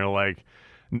boys, and they're like,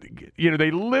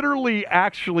 they literally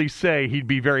actually say he'd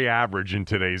be very average in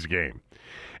today's game.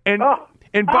 And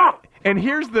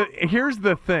here's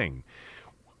the thing.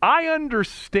 I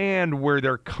understand where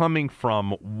they're coming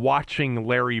from watching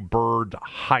Larry Bird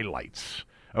highlights,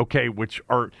 okay,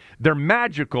 they're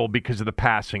magical because of the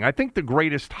passing. I think the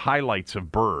greatest highlights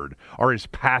of Bird are his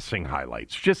passing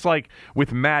highlights, just like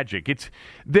with Magic.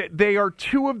 They are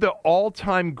two of the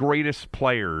all-time greatest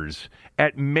players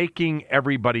at making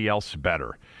everybody else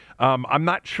better. I'm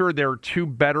not sure there are two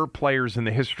better players in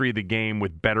the history of the game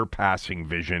with better passing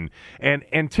vision and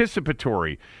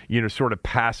anticipatory, sort of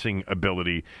passing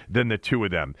ability than the two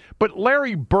of them. But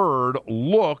Larry Bird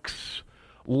looks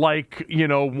like,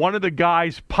 one of the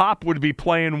guys Pop would be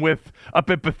playing with up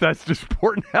at Bethesda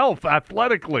Sport and Health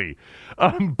athletically.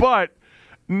 But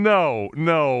no,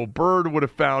 Bird would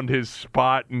have found his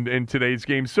spot in today's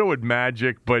game. So would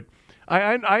Magic, but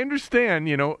I understand,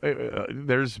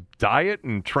 there's diet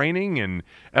and training and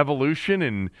evolution,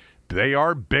 and they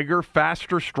are bigger,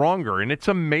 faster, stronger. And it's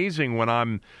amazing when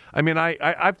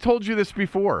I've told you this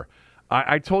before.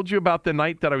 I told you about the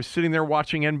night that I was sitting there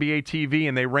watching NBA TV,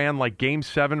 and they ran like Game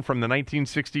 7 from the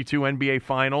 1962 NBA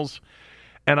Finals.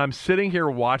 And I'm sitting here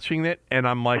watching it, and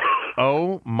I'm like,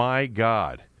 oh, my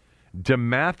God.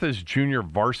 DeMatha's junior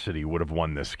varsity would have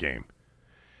won this game.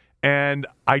 And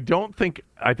I think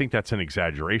that's an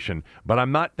exaggeration, but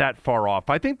I'm not that far off.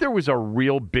 I think there was a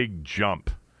real big jump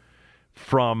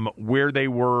from where they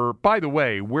were, by the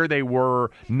way, where they were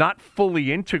not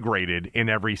fully integrated in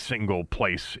every single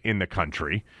place in the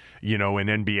country, in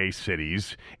NBA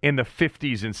cities, in the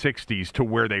 50s and 60s to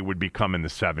where they would become in the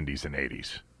 70s and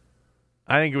 80s.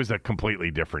 I think it was a completely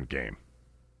different game.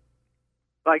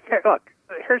 Like, hey, look,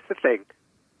 here's the thing.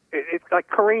 It's like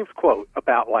Kareem's quote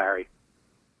about Larry.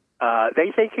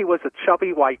 They think he was a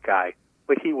chubby white guy,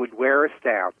 but he would wear us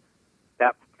down.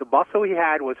 That the muscle he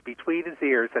had was between his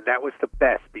ears, and that was the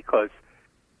best because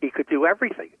he could do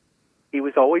everything. He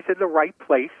was always in the right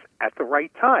place at the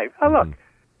right time. Oh, look,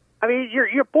 I mean,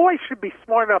 your boys should be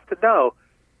smart enough to know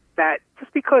that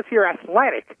just because you're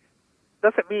athletic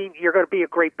doesn't mean you're going to be a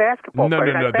great basketball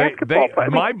player.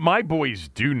 No. My boys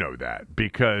do know that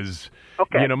because,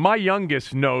 my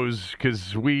youngest knows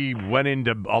because we went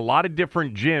into a lot of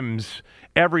different gyms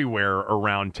everywhere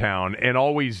around town and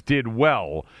always did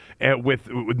well with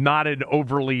not an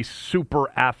overly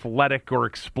super athletic or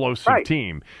explosive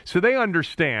team. So they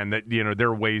understand that, there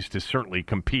are ways to certainly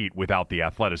compete without the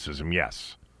athleticism,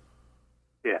 yes.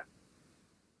 Yeah.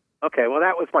 Okay, well,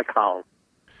 that was my column.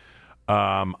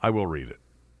 I will read it.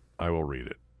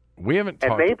 We haven't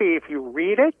talked... And maybe if you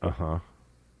read it,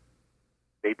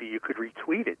 maybe you could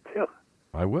retweet it, too.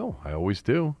 I will. I always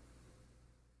do.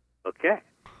 Okay.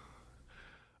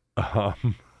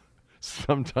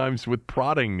 Sometimes with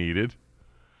prodding needed.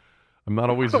 I'm not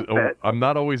always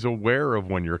aware of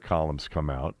when your columns come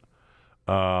out.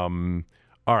 All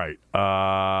right.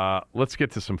 Let's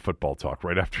get to some football talk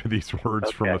right after these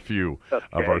words from a few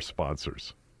of our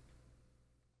sponsors.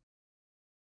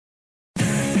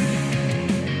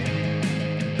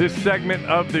 This segment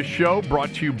of the show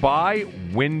brought to you by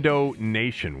Window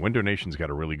Nation. Window Nation's got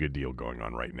a really good deal going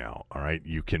on right now. All right.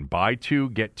 You can buy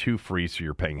 2, get 2 free, so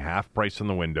you're paying half price on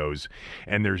the windows,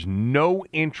 and there's no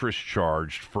interest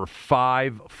charged for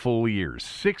 5 full years.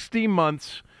 60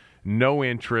 months, no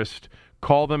interest.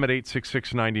 Call them at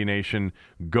 866-90-NATION.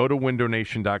 Go to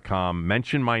windownation.com.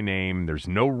 Mention my name. There's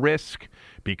no risk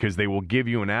because they will give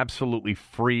you an absolutely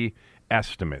free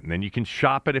estimate. And then you can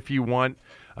shop it if you want.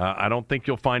 I don't think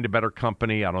you'll find a better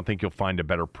company. I don't think you'll find a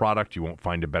better product. You won't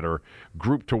find a better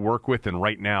group to work with. And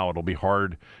right now, it'll be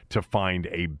hard to find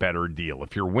a better deal.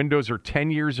 If your windows are 10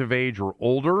 years of age or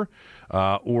older,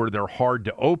 or they're hard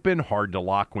to open, hard to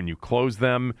lock when you close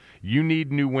them, you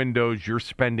need new windows. You're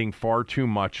spending far too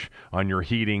much on your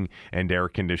heating and air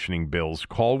conditioning bills.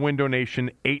 Call Window Nation,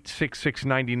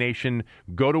 866-90-NATION.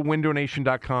 Go to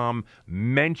windownation.com.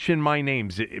 Mention my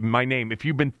name. If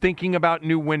you've been thinking about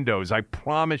new windows, I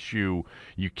promise you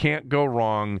can't go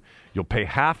wrong. You'll pay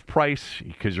half price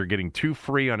because you're getting 2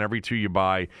 free on every 2 you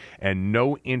buy, and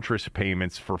no interest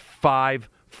payments for 5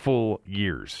 full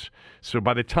years. So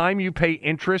by the time you pay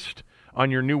interest on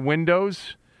your new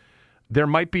windows, there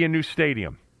might be a new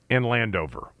stadium in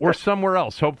Landover or somewhere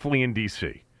else, hopefully in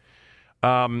D.C.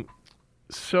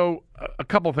 So a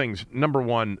couple things. Number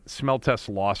one, smell test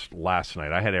lost last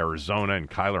night. I had Arizona, and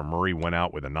Kyler Murray went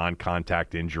out with a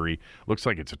non-contact injury. Looks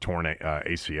like it's a torn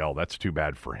ACL. That's too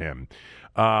bad for him.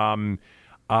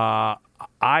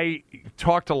 I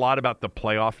talked a lot about the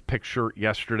playoff picture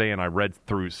yesterday, and I read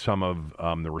through some of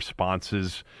the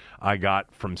responses I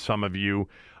got from some of you.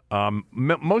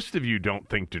 Most of you don't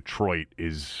think Detroit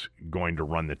is going to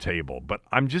run the table, but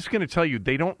I'm just going to tell you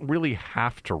they don't really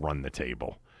have to run the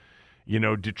table. You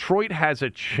know, Detroit has a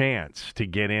chance to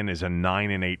get in as a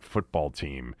 9-8 football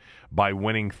team by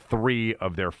winning 3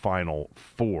 of their final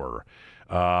 4.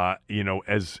 The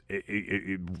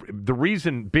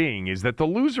reason being is that the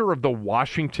loser of the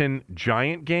Washington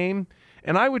Giant game,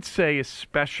 and I would say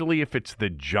especially if it's the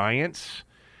Giants,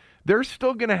 they're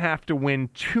still going to have to win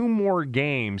 2 more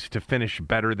games to finish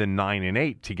better than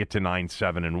 9-8 to get to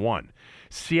 9-7-1.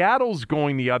 Seattle's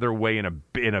going the other way in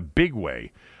a big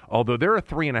way. Although they're a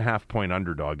 3.5-point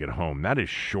underdog at home. That is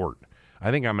short.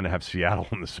 I think I'm going to have Seattle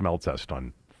in the smell test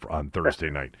on Thursday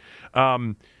night.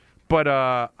 But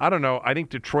I don't know. I think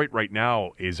Detroit right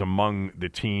now is among the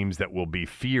teams that will be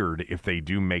feared if they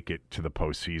do make it to the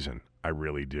postseason. I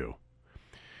really do.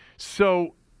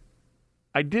 So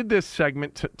I did this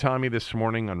segment, Tommy, this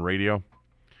morning on radio.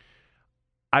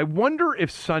 I wonder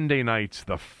if Sunday night's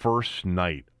the first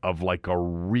night of like a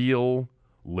real,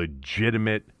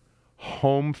 legitimate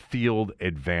home field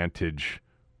advantage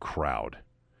crowd.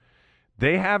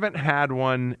 They haven't had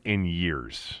one in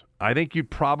years. I think you'd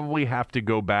probably have to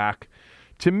go back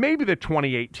to maybe the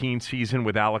 2018 season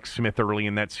with Alex Smith early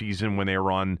in that season when they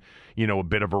were on, a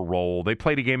bit of a roll. They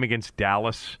played a game against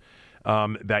Dallas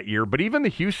that year. But even the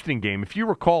Houston game, if you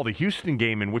recall the Houston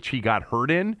game in which he got hurt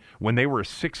in when they were a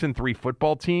 6-3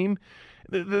 football team,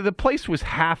 the place was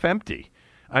half empty.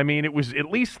 I mean, it was at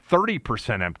least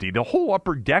 30% empty. The whole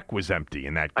upper deck was empty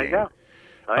in that game.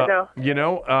 I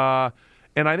know.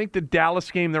 And I think the Dallas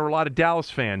game, there were a lot of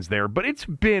Dallas fans there. But it's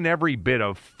been every bit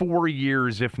of 4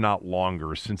 years, if not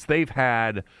longer, since they've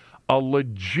had a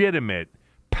legitimate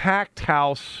packed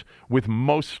house with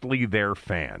mostly their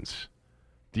fans.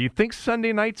 Do you think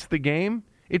Sunday night's the game?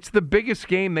 It's the biggest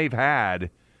game they've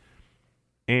had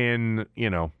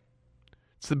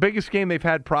it's the biggest game they've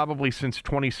had probably since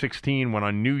 2016 when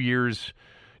on New Year's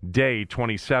Day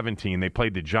 2017 they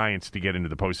played the Giants to get into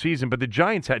the postseason, but the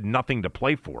Giants had nothing to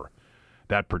play for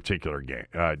that particular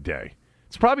day.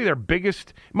 It's probably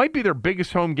might be their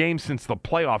biggest home game since the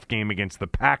playoff game against the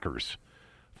Packers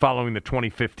following the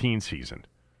 2015 season.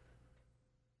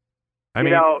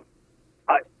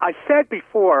 I said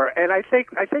before, and I think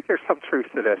there's some truth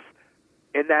to this,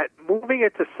 in that moving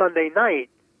it to Sunday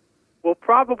night will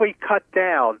probably cut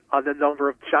down on the number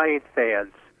of Giant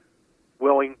fans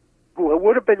who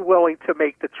would have been willing to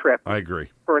make the trip. I agree.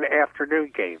 For an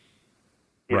afternoon game.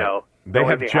 They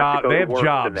have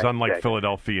jobs, unlike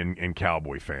Philadelphia and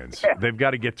Cowboy fans. Yeah. They've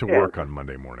got to get to work on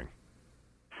Monday morning.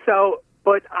 So,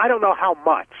 but I don't know how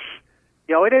much.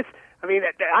 It is. I mean,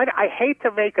 I hate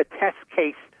to make a test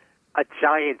case a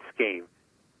Giants game.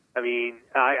 I mean,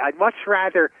 I'd much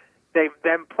rather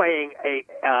them playing a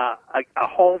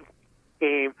home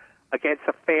game against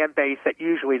a fan base that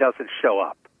usually doesn't show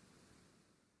up,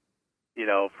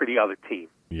 for the other team.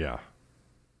 Yeah.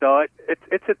 So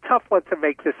it's a tough one to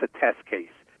make this a test case.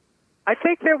 I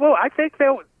think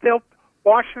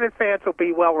Washington fans will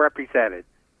be well represented,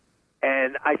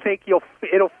 and I think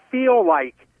it'll feel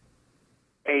like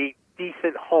a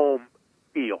decent home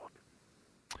field.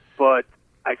 But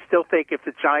I still think if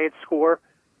the Giants score,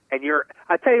 and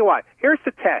I tell you what, here's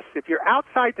the test. If you're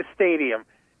outside the stadium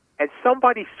and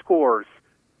somebody scores,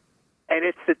 and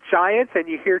it's the Giants, and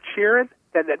you hear cheering,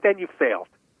 then you failed.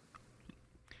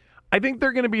 I think there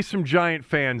are going to be some Giant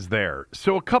fans there.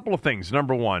 So a couple of things.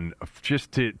 Number one,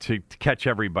 just to catch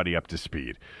everybody up to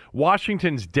speed.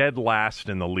 Washington's dead last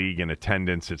in the league in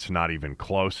attendance. It's not even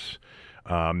close.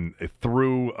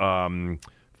 Through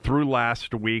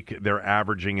last week, they're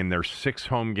averaging in their 6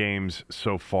 home games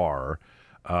so far.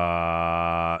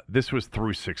 This was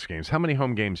through 6 games. How many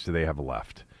home games do they have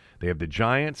left? They have the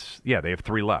Giants. Yeah, they have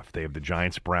 3 left. They have the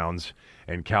Giants, Browns,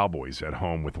 and Cowboys at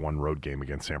home with 1 road game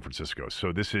against San Francisco.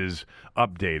 So this is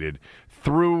updated.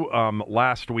 Through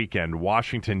last weekend,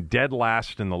 Washington dead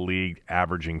last in the league,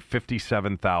 averaging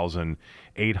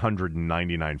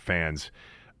 57,899 fans.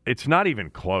 It's not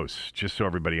even close, just so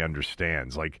everybody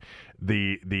understands. Like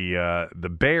the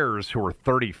Bears, who are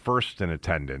 31st in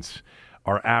attendance,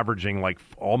 are averaging like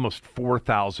almost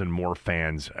 4,000 more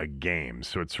fans a game.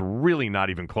 So it's really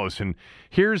not even close. And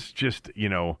here's just,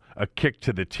 a kick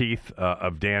to the teeth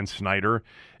of Dan Snyder.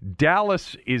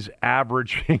 Dallas is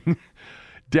averaging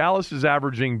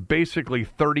basically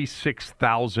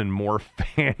 36,000 more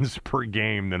fans per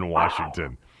game than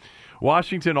Washington. Wow.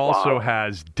 Washington also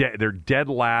has they're dead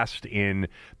last in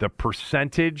the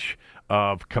percentage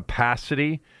of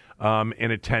capacity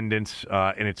in attendance,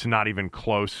 and it's not even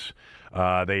close.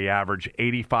 They average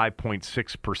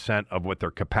 85.6% of what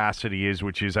their capacity is,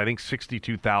 which is, I think,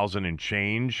 62,000 and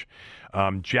change.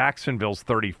 Jacksonville's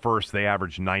 31st. They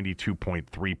average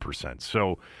 92.3%.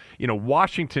 So,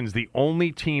 Washington's the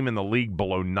only team in the league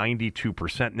below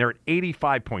 92%, and they're at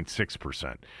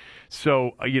 85.6%.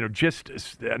 So, just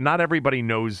not everybody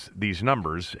knows these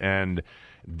numbers, and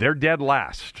they're dead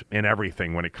last in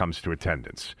everything when it comes to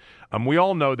attendance. We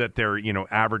all know that their,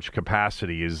 average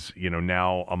capacity is,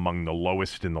 now among the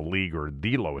lowest in the league, or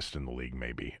the lowest in the league,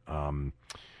 maybe.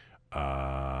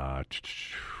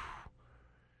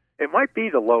 It might be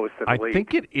the lowest in the league. I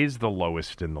think it is the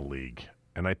lowest in the league.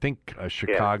 And I think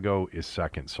Chicago is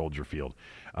second, Soldier Field,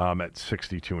 at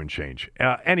 62 and change.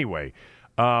 Anyway,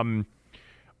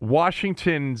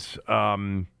 Washington's...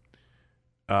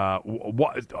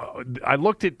 I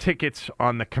looked at tickets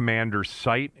on the Commanders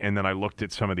site, and then I looked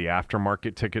at some of the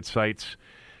aftermarket ticket sites.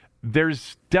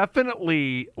 There's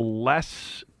definitely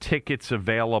less tickets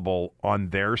available on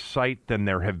their site than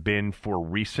there have been for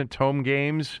recent home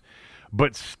games,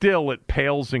 but still it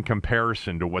pales in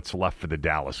comparison to what's left for the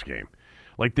Dallas game.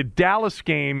 Like the Dallas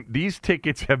game, these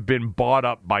tickets have been bought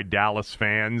up by Dallas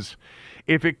fans.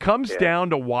 If it comes down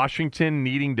to Washington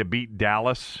needing to beat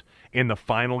Dallas in the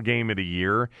final game of the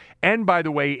year, and by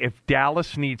the way, if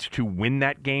Dallas needs to win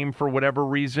that game for whatever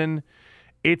reason,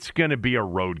 it's going to be a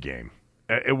road game.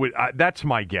 That's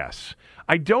my guess.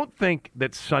 I don't think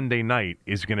that Sunday night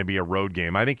is going to be a road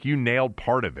game. I think you nailed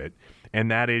part of it, and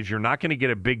that is you're not going to get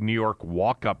a big New York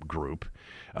walk-up group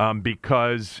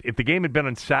because if the game had been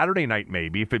on Saturday night,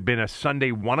 maybe, if it had been a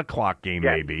Sunday 1 o'clock game,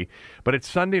 maybe, but it's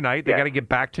Sunday night, they got to get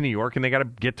back to New York, and they got to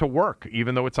get to work,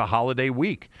 even though it's a holiday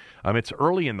week. It's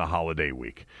early in the holiday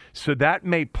week. So that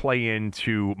may play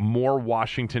into more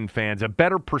Washington fans, a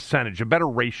better percentage, a better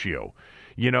ratio.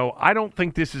 I don't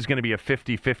think this is going to be a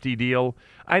 50-50 deal.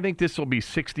 I think this will be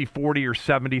 60-40 or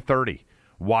 70-30,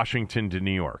 Washington to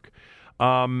New York.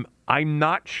 I'm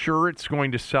not sure it's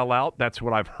going to sell out. That's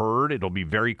what I've heard. It'll be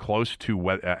very close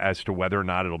to as to whether or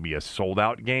not it'll be a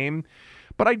sold-out game.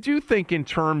 But I do think in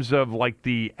terms of like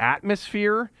the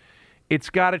atmosphere, it's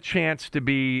got a chance to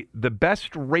be the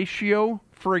best ratio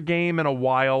for a game in a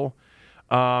while,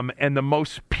 and the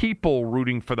most people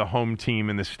rooting for the home team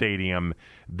in the stadium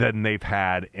than they've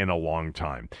had in a long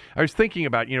time. I was thinking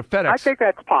about, FedEx. I think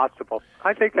that's possible.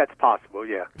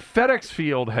 Yeah. FedEx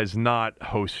Field has not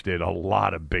hosted a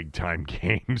lot of big-time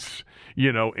games,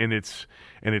 in its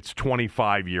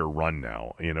 25-year run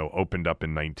now, opened up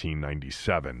in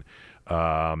 1997.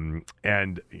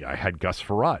 And I had Gus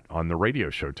Frerotte on the radio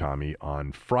show, Tommy,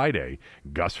 on Friday.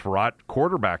 Gus Frerotte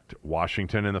quarterbacked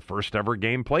Washington in the first ever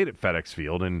game played at FedEx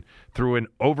Field and threw an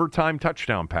overtime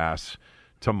touchdown pass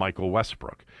to Michael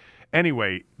Westbrook.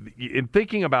 Anyway, in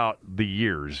thinking about the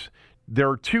years, there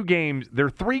are 3 games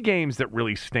that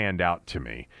really stand out to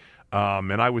me,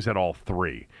 and I was at all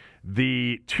 3.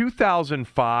 The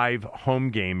 2005 home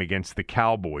game against the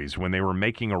Cowboys when they were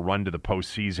making a run to the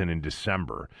postseason in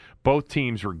December. Both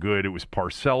teams were good. It was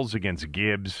Parcells against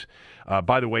Gibbs.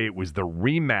 By the way, it was the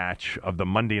rematch of the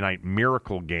Monday Night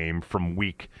Miracle game from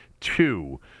Week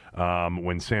 2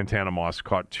 when Santana Moss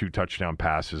caught 2 touchdown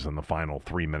passes in the final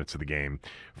 3 minutes of the game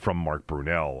from Mark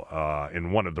Brunell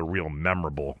in one of the real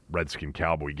memorable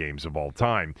Redskin-Cowboy games of all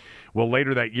time. Well,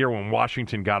 later that year when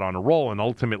Washington got on a roll and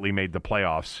ultimately made the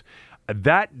playoffs,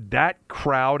 that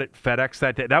crowd at FedEx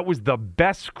that day, that was the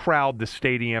best crowd the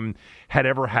stadium had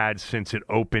ever had since it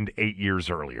opened 8 years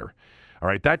earlier. All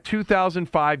right, that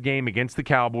 2005 game against the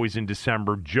Cowboys in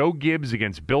December, Joe Gibbs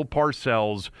against Bill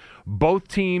Parcells, both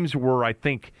teams were, I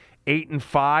think,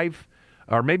 8-5,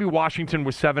 or maybe Washington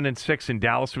was 7-6 and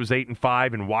Dallas was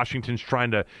 8-5, and Washington's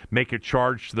trying to make a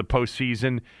charge to the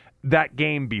postseason. That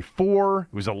game before,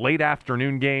 it was a late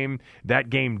afternoon game.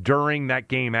 That game during, that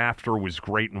game after was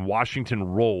great, and Washington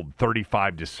rolled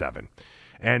 35-7.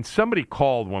 And somebody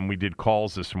called when we did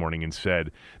calls this morning and said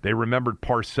they remembered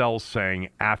Parcells saying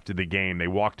after the game they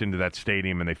walked into that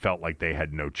stadium and they felt like they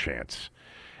had no chance.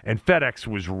 And FedEx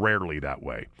was rarely that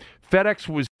way. FedEx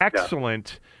was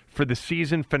excellent for the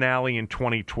season finale in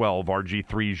 2012,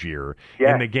 RG3's year,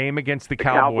 in the game against the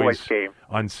Cowboys game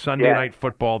on Sunday Night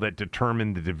Football that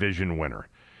determined the division winner.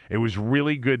 It was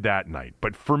really good that night.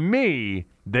 But for me,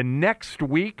 the next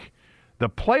week, the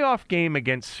playoff game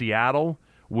against Seattle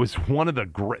was one of the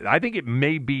great. I think it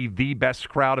may be the best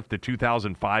crowd if the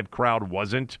 2005 crowd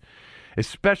wasn't,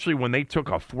 especially when they took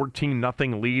a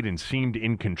 14-0 lead and seemed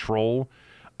in control.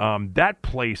 That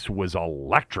place was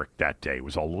electric that day. It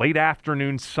was a late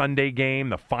afternoon Sunday game,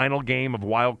 the final game of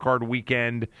Wild Card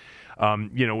Weekend.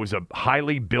 It was a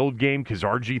highly billed game because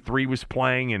RG3 was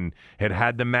playing and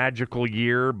had the magical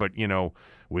year, but,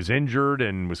 was injured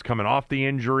and was coming off the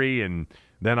injury, and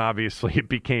then obviously it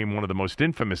became one of the most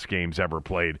infamous games ever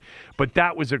played. But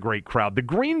that was a great crowd. The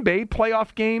Green Bay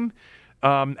playoff game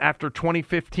after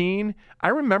 2015, I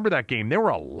remember that game. There were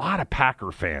a lot of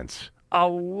Packer fans. A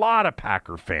lot of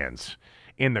Packer fans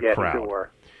in the crowd. There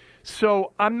were.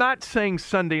 So I'm not saying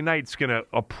Sunday night's going to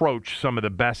approach some of the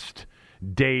best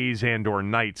days and or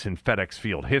nights in FedEx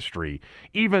Field history,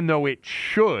 even though it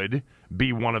should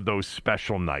be one of those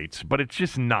special nights, but it's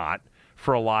just not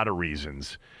for a lot of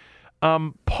reasons.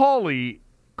 Paulie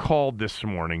called this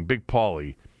morning, Big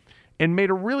Paulie, and made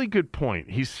a really good point.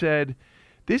 He said,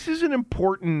 this is an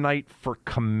important night for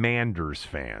Commanders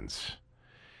fans.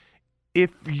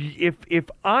 If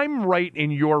I'm right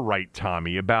and you're right,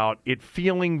 Tommy, about it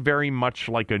feeling very much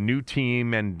like a new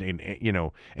team and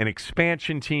an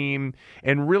expansion team,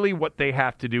 and really what they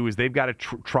have to do is they've got to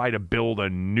try to build a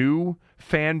new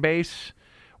fan base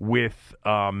with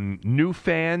new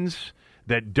fans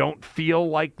that don't feel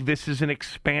like this is an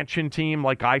expansion team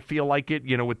like I feel like it,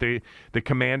 with the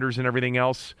Commanders and everything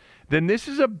else, then this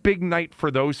is a big night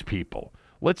for those people.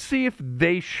 Let's see if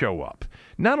they show up.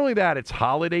 Not only that, it's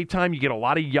holiday time. You get a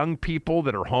lot of young people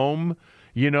that are home,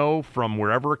 from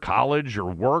wherever, college or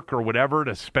work or whatever,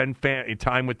 to spend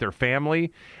time with their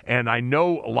family. And I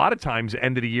know a lot of times,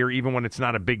 end of the year, even when it's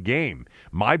not a big game,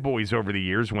 my boys over the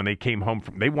years, when they came home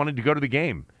they wanted to go to the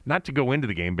game. Not to go into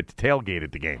the game, but to tailgate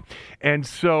at the game. And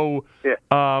so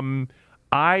and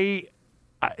I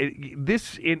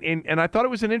thought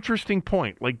it was an interesting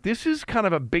point. Like, this is kind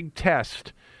of a big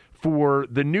test for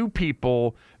the new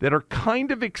people that are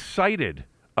kind of excited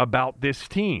about this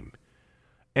team.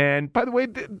 And by the way,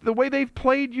 the way they've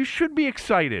played, you should be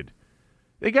excited.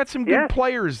 They got some good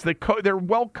players. They're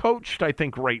well coached, I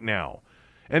think, right now,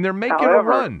 and they're making a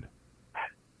run.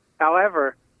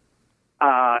 However,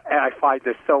 I find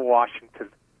this so Washington,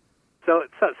 so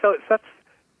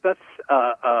that's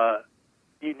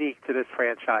unique to this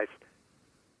franchise.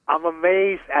 I'm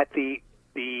amazed at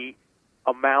the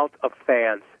amount of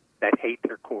fans that hate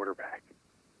their quarterback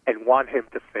and want him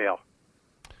to fail.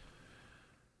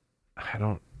 I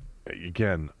don't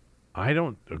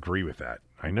agree with that.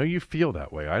 I know you feel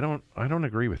that way. I don't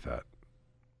agree with that.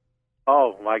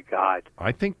 Oh my God!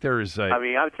 I think there's a. I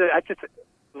mean, I just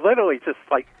literally just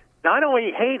like not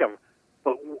only hate him,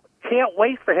 but can't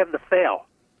wait for him to fail.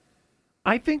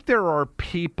 I think there are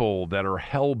people that are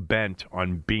hell bent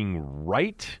on being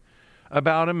right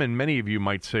about him, and many of you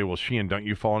might say, well, Sheehan, don't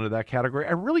you fall into that category?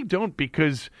 I really don't,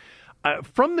 because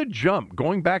from the jump,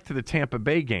 going back to the Tampa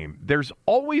Bay game, there's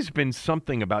always been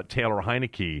something about Taylor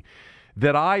Heinicke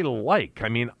that I like. I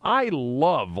mean,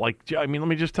 let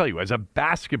me just tell you, as a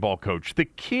basketball coach, the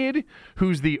kid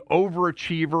who's the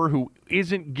overachiever, who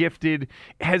isn't gifted,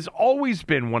 has always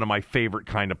been one of my favorite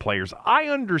kind of players. I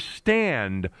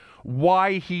understand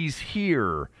why he's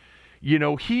here.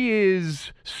 He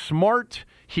is smart.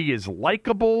 He is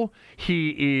likable.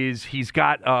 He's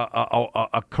got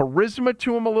a charisma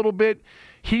to him a little bit.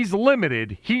 He's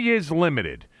limited. He is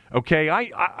limited. Okay,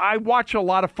 I watch a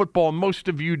lot of football, and most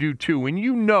of you do too. And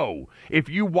you know, if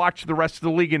you watch the rest of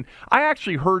the league, and I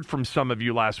actually heard from some of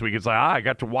you last week. It's like I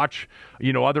got to watch,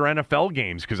 other NFL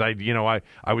games because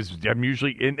I'm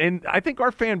usually and I think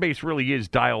our fan base really is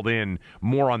dialed in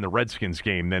more on the Redskins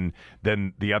game than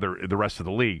the rest of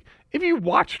the league. If you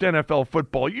watched NFL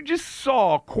football, you just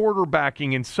saw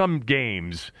quarterbacking in some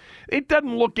games. It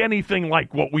doesn't look anything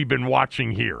like what we've been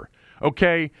watching here.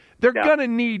 Okay? They're going to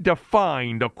need to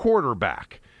find a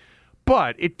quarterback.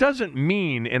 But it doesn't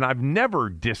mean, and I've never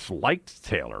disliked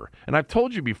Taylor, and I've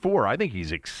told you before, I think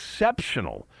he's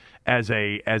exceptional as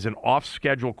an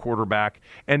off-schedule quarterback,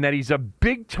 and that he's a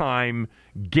big-time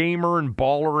gamer and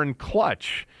baller and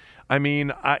clutch. I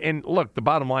mean, and look, the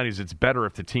bottom line is it's better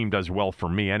if the team does well for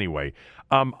me anyway.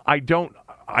 I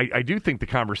do think the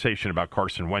conversation about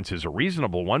Carson Wentz is a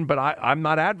reasonable one, but I'm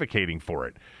not advocating for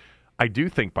it. I do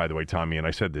think, by the way, Tommy, and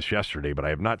I said this yesterday, but I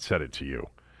have not said it to you.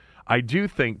 I do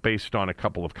think, based on a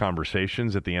couple of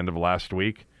conversations at the end of last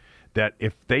week, that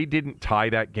if they didn't tie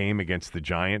that game against the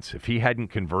Giants, if he hadn't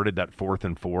converted that 4th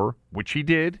and 4, which he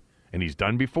did, and he's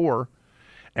done before,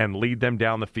 and lead them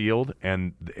down the field,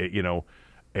 and,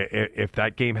 if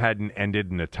that game hadn't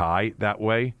ended in a tie that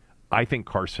way, I think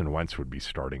Carson Wentz would be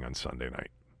starting on Sunday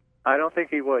night. I don't think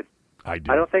he would. I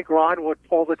do. I don't think Ron would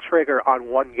pull the trigger on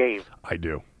one game. I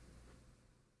do.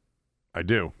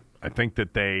 I think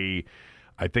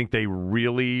they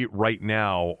really right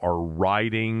now are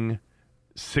riding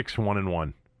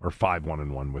 6-1-1 or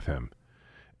 5-1-1 with him.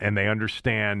 And they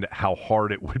understand how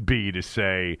hard it would be to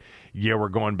say, yeah, we're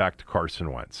going back to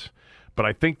Carson Wentz. But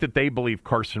I think that they believe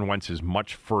Carson Wentz is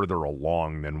much further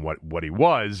along than what he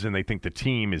was, and they think the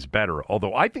team is better.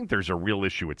 Although I think there's a real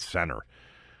issue at center.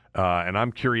 And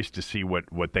I'm curious to see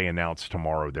what they announce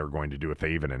tomorrow they're going to do, if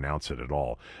they even announce it at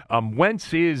all.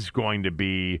 Wentz is going to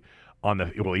be he's on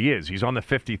the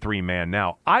 53-man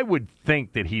now. I would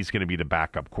think that he's going to be the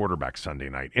backup quarterback Sunday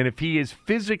night. And if he is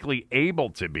physically able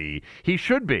to be, he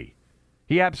should be.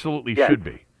 He absolutely should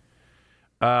be.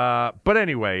 But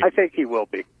anyway. I think he will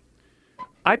be.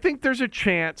 I think there's a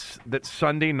chance that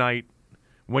Sunday night,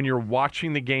 when you're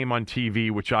watching the game on TV,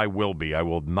 which I will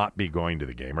not be going to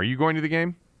the game. Are you going to the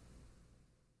game?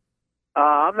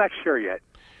 I'm not sure yet.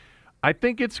 I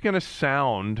think it's going to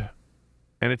sound,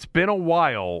 and it's been a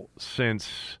while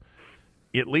since,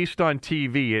 at least on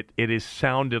TV, it has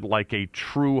sounded like a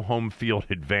true home field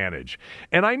advantage.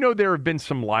 And I know there have been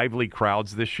some lively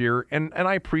crowds this year, and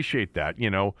I appreciate that,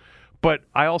 But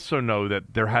I also know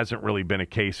that there hasn't really been a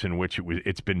case in which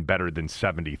it's been better than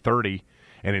 70-30.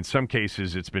 And in some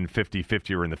cases, it's been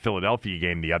 50-50 or in the Philadelphia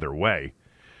game the other way.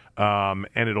 And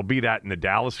it'll be that in the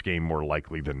Dallas game more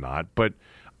likely than not. But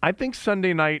I think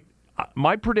Sunday night,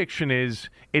 my prediction is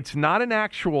it's not an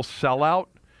actual sellout,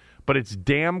 but it's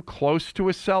damn close to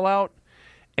a sellout.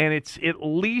 And it's at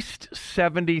least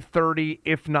 70-30,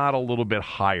 if not a little bit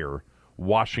higher,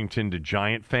 Washington to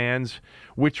Giant fans,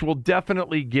 which will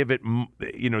definitely give it,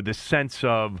 the sense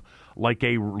of like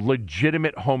a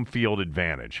legitimate home field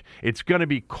advantage. It's going to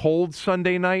be cold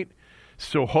Sunday night.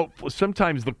 So hopefully,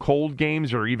 sometimes the cold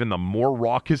games are even the more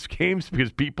raucous games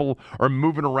because people are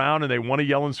moving around and they want to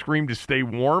yell and scream to stay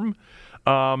warm.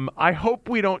 I hope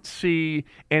we don't see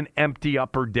an empty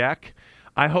upper deck.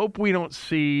 I hope we don't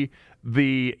see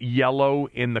the yellow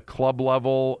in the club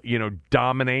level,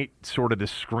 dominate sort of the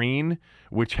screen,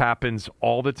 which happens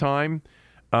all the time.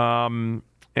 And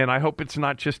I hope it's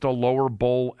not just a lower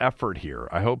bowl effort here.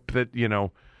 I hope that,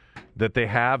 that they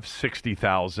have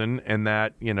 60,000 and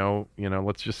that,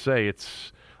 let's just say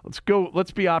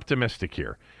let's be optimistic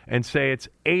here and say it's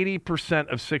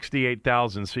 80% of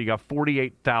 68,000. So you got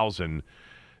 48,000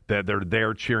 that they're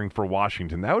there cheering for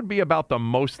Washington. That would be about the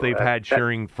most they've had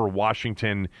cheering for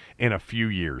Washington in a few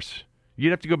years.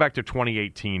 You'd have to go back to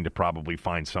 2018 to probably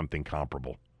find something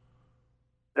comparable.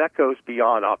 That goes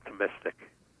beyond optimistic.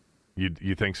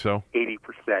 You think so?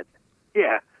 80%.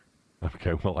 Yeah.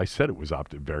 Okay, well, I said it was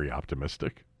very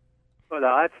optimistic. Well,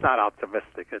 no, that's not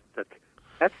optimistic.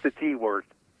 That's the D word,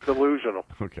 delusional.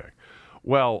 Okay.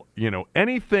 Well,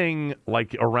 anything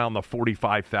like around the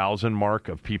 45,000 mark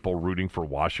of people rooting for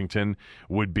Washington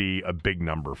would be a big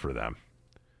number for them.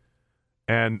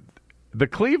 And the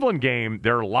Cleveland game,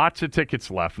 there are lots of tickets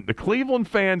left. The Cleveland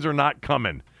fans are not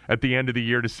coming at the end of the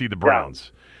year to see the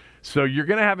Browns. Yeah. So you're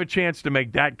going to have a chance to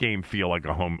make that game feel like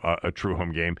a true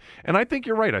home game. And I think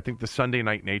you're right. I think the Sunday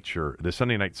night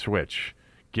switch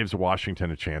gives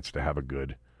Washington a chance to have a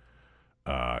good,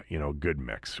 good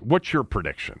mix. What's your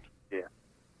prediction? Yeah.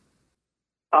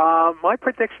 My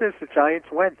prediction is the Giants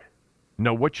win.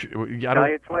 No,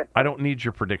 Giants win. I don't need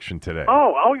your prediction today.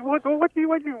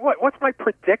 What's my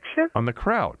prediction? On the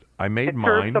crowd. I made in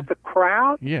mine. In terms of the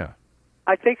crowd? Yeah.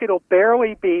 I think it'll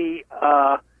barely be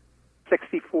 60-40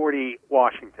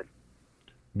 Washington.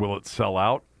 Will it sell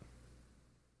out?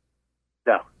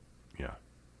 No. Yeah.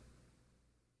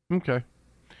 Okay.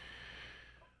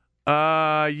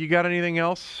 You got anything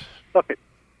else? Look,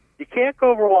 you can't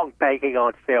go wrong banking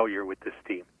on failure with this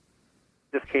team.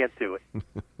 Just can't do it.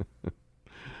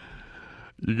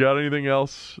 You got anything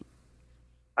else?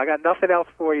 I got nothing else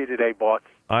for you today, boss.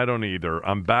 I don't either.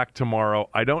 I'm back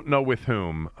tomorrow. I don't know with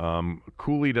whom.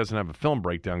 Cooley doesn't have a film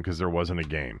breakdown because there wasn't a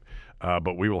game.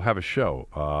 But we will have a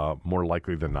show, more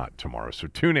likely than not, tomorrow. So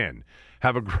tune in.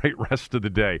 Have a great rest of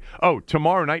the day. Oh,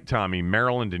 tomorrow night, Tommy,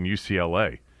 Maryland and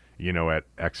UCLA, at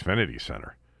Xfinity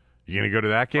Center. You going to go to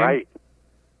that game? Right.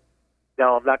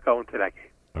 No, I'm not going to that game.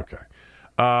 Okay.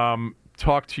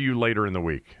 Talk to you later in the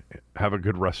week. Have a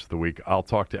good rest of the week. I'll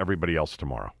talk to everybody else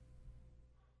tomorrow.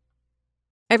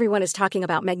 Everyone is talking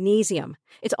about magnesium.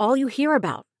 It's all you hear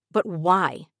about. But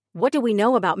why? What do we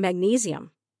know about magnesium?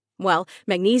 Well,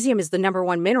 magnesium is the number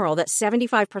one mineral that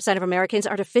 75% of Americans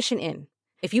are deficient in.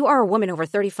 If you are a woman over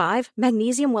 35,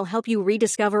 magnesium will help you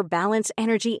rediscover balance,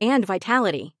 energy, and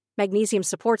vitality. Magnesium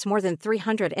supports more than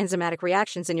 300 enzymatic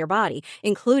reactions in your body,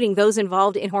 including those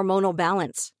involved in hormonal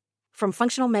balance. From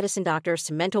functional medicine doctors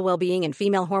to mental well-being and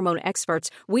female hormone experts,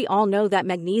 we all know that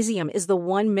magnesium is the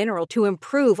one mineral to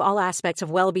improve all aspects of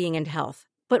well-being and health.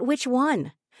 But which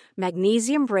one?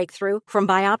 Magnesium Breakthrough from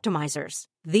Bioptimizers,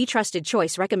 the trusted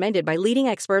choice recommended by leading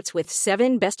experts with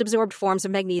 7 best-absorbed forms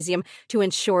of magnesium to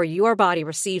ensure your body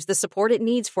receives the support it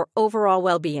needs for overall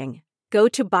well-being. Go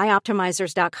to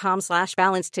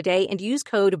bioptimizers.com/balance today and use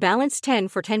code BALANCE10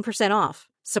 for 10% off.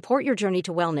 Support your journey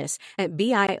to wellness at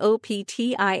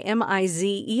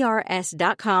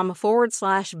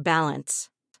bioptimizers.com/balance.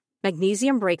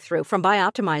 Magnesium Breakthrough from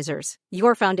Bioptimizers,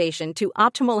 your foundation to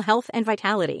optimal health and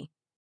vitality.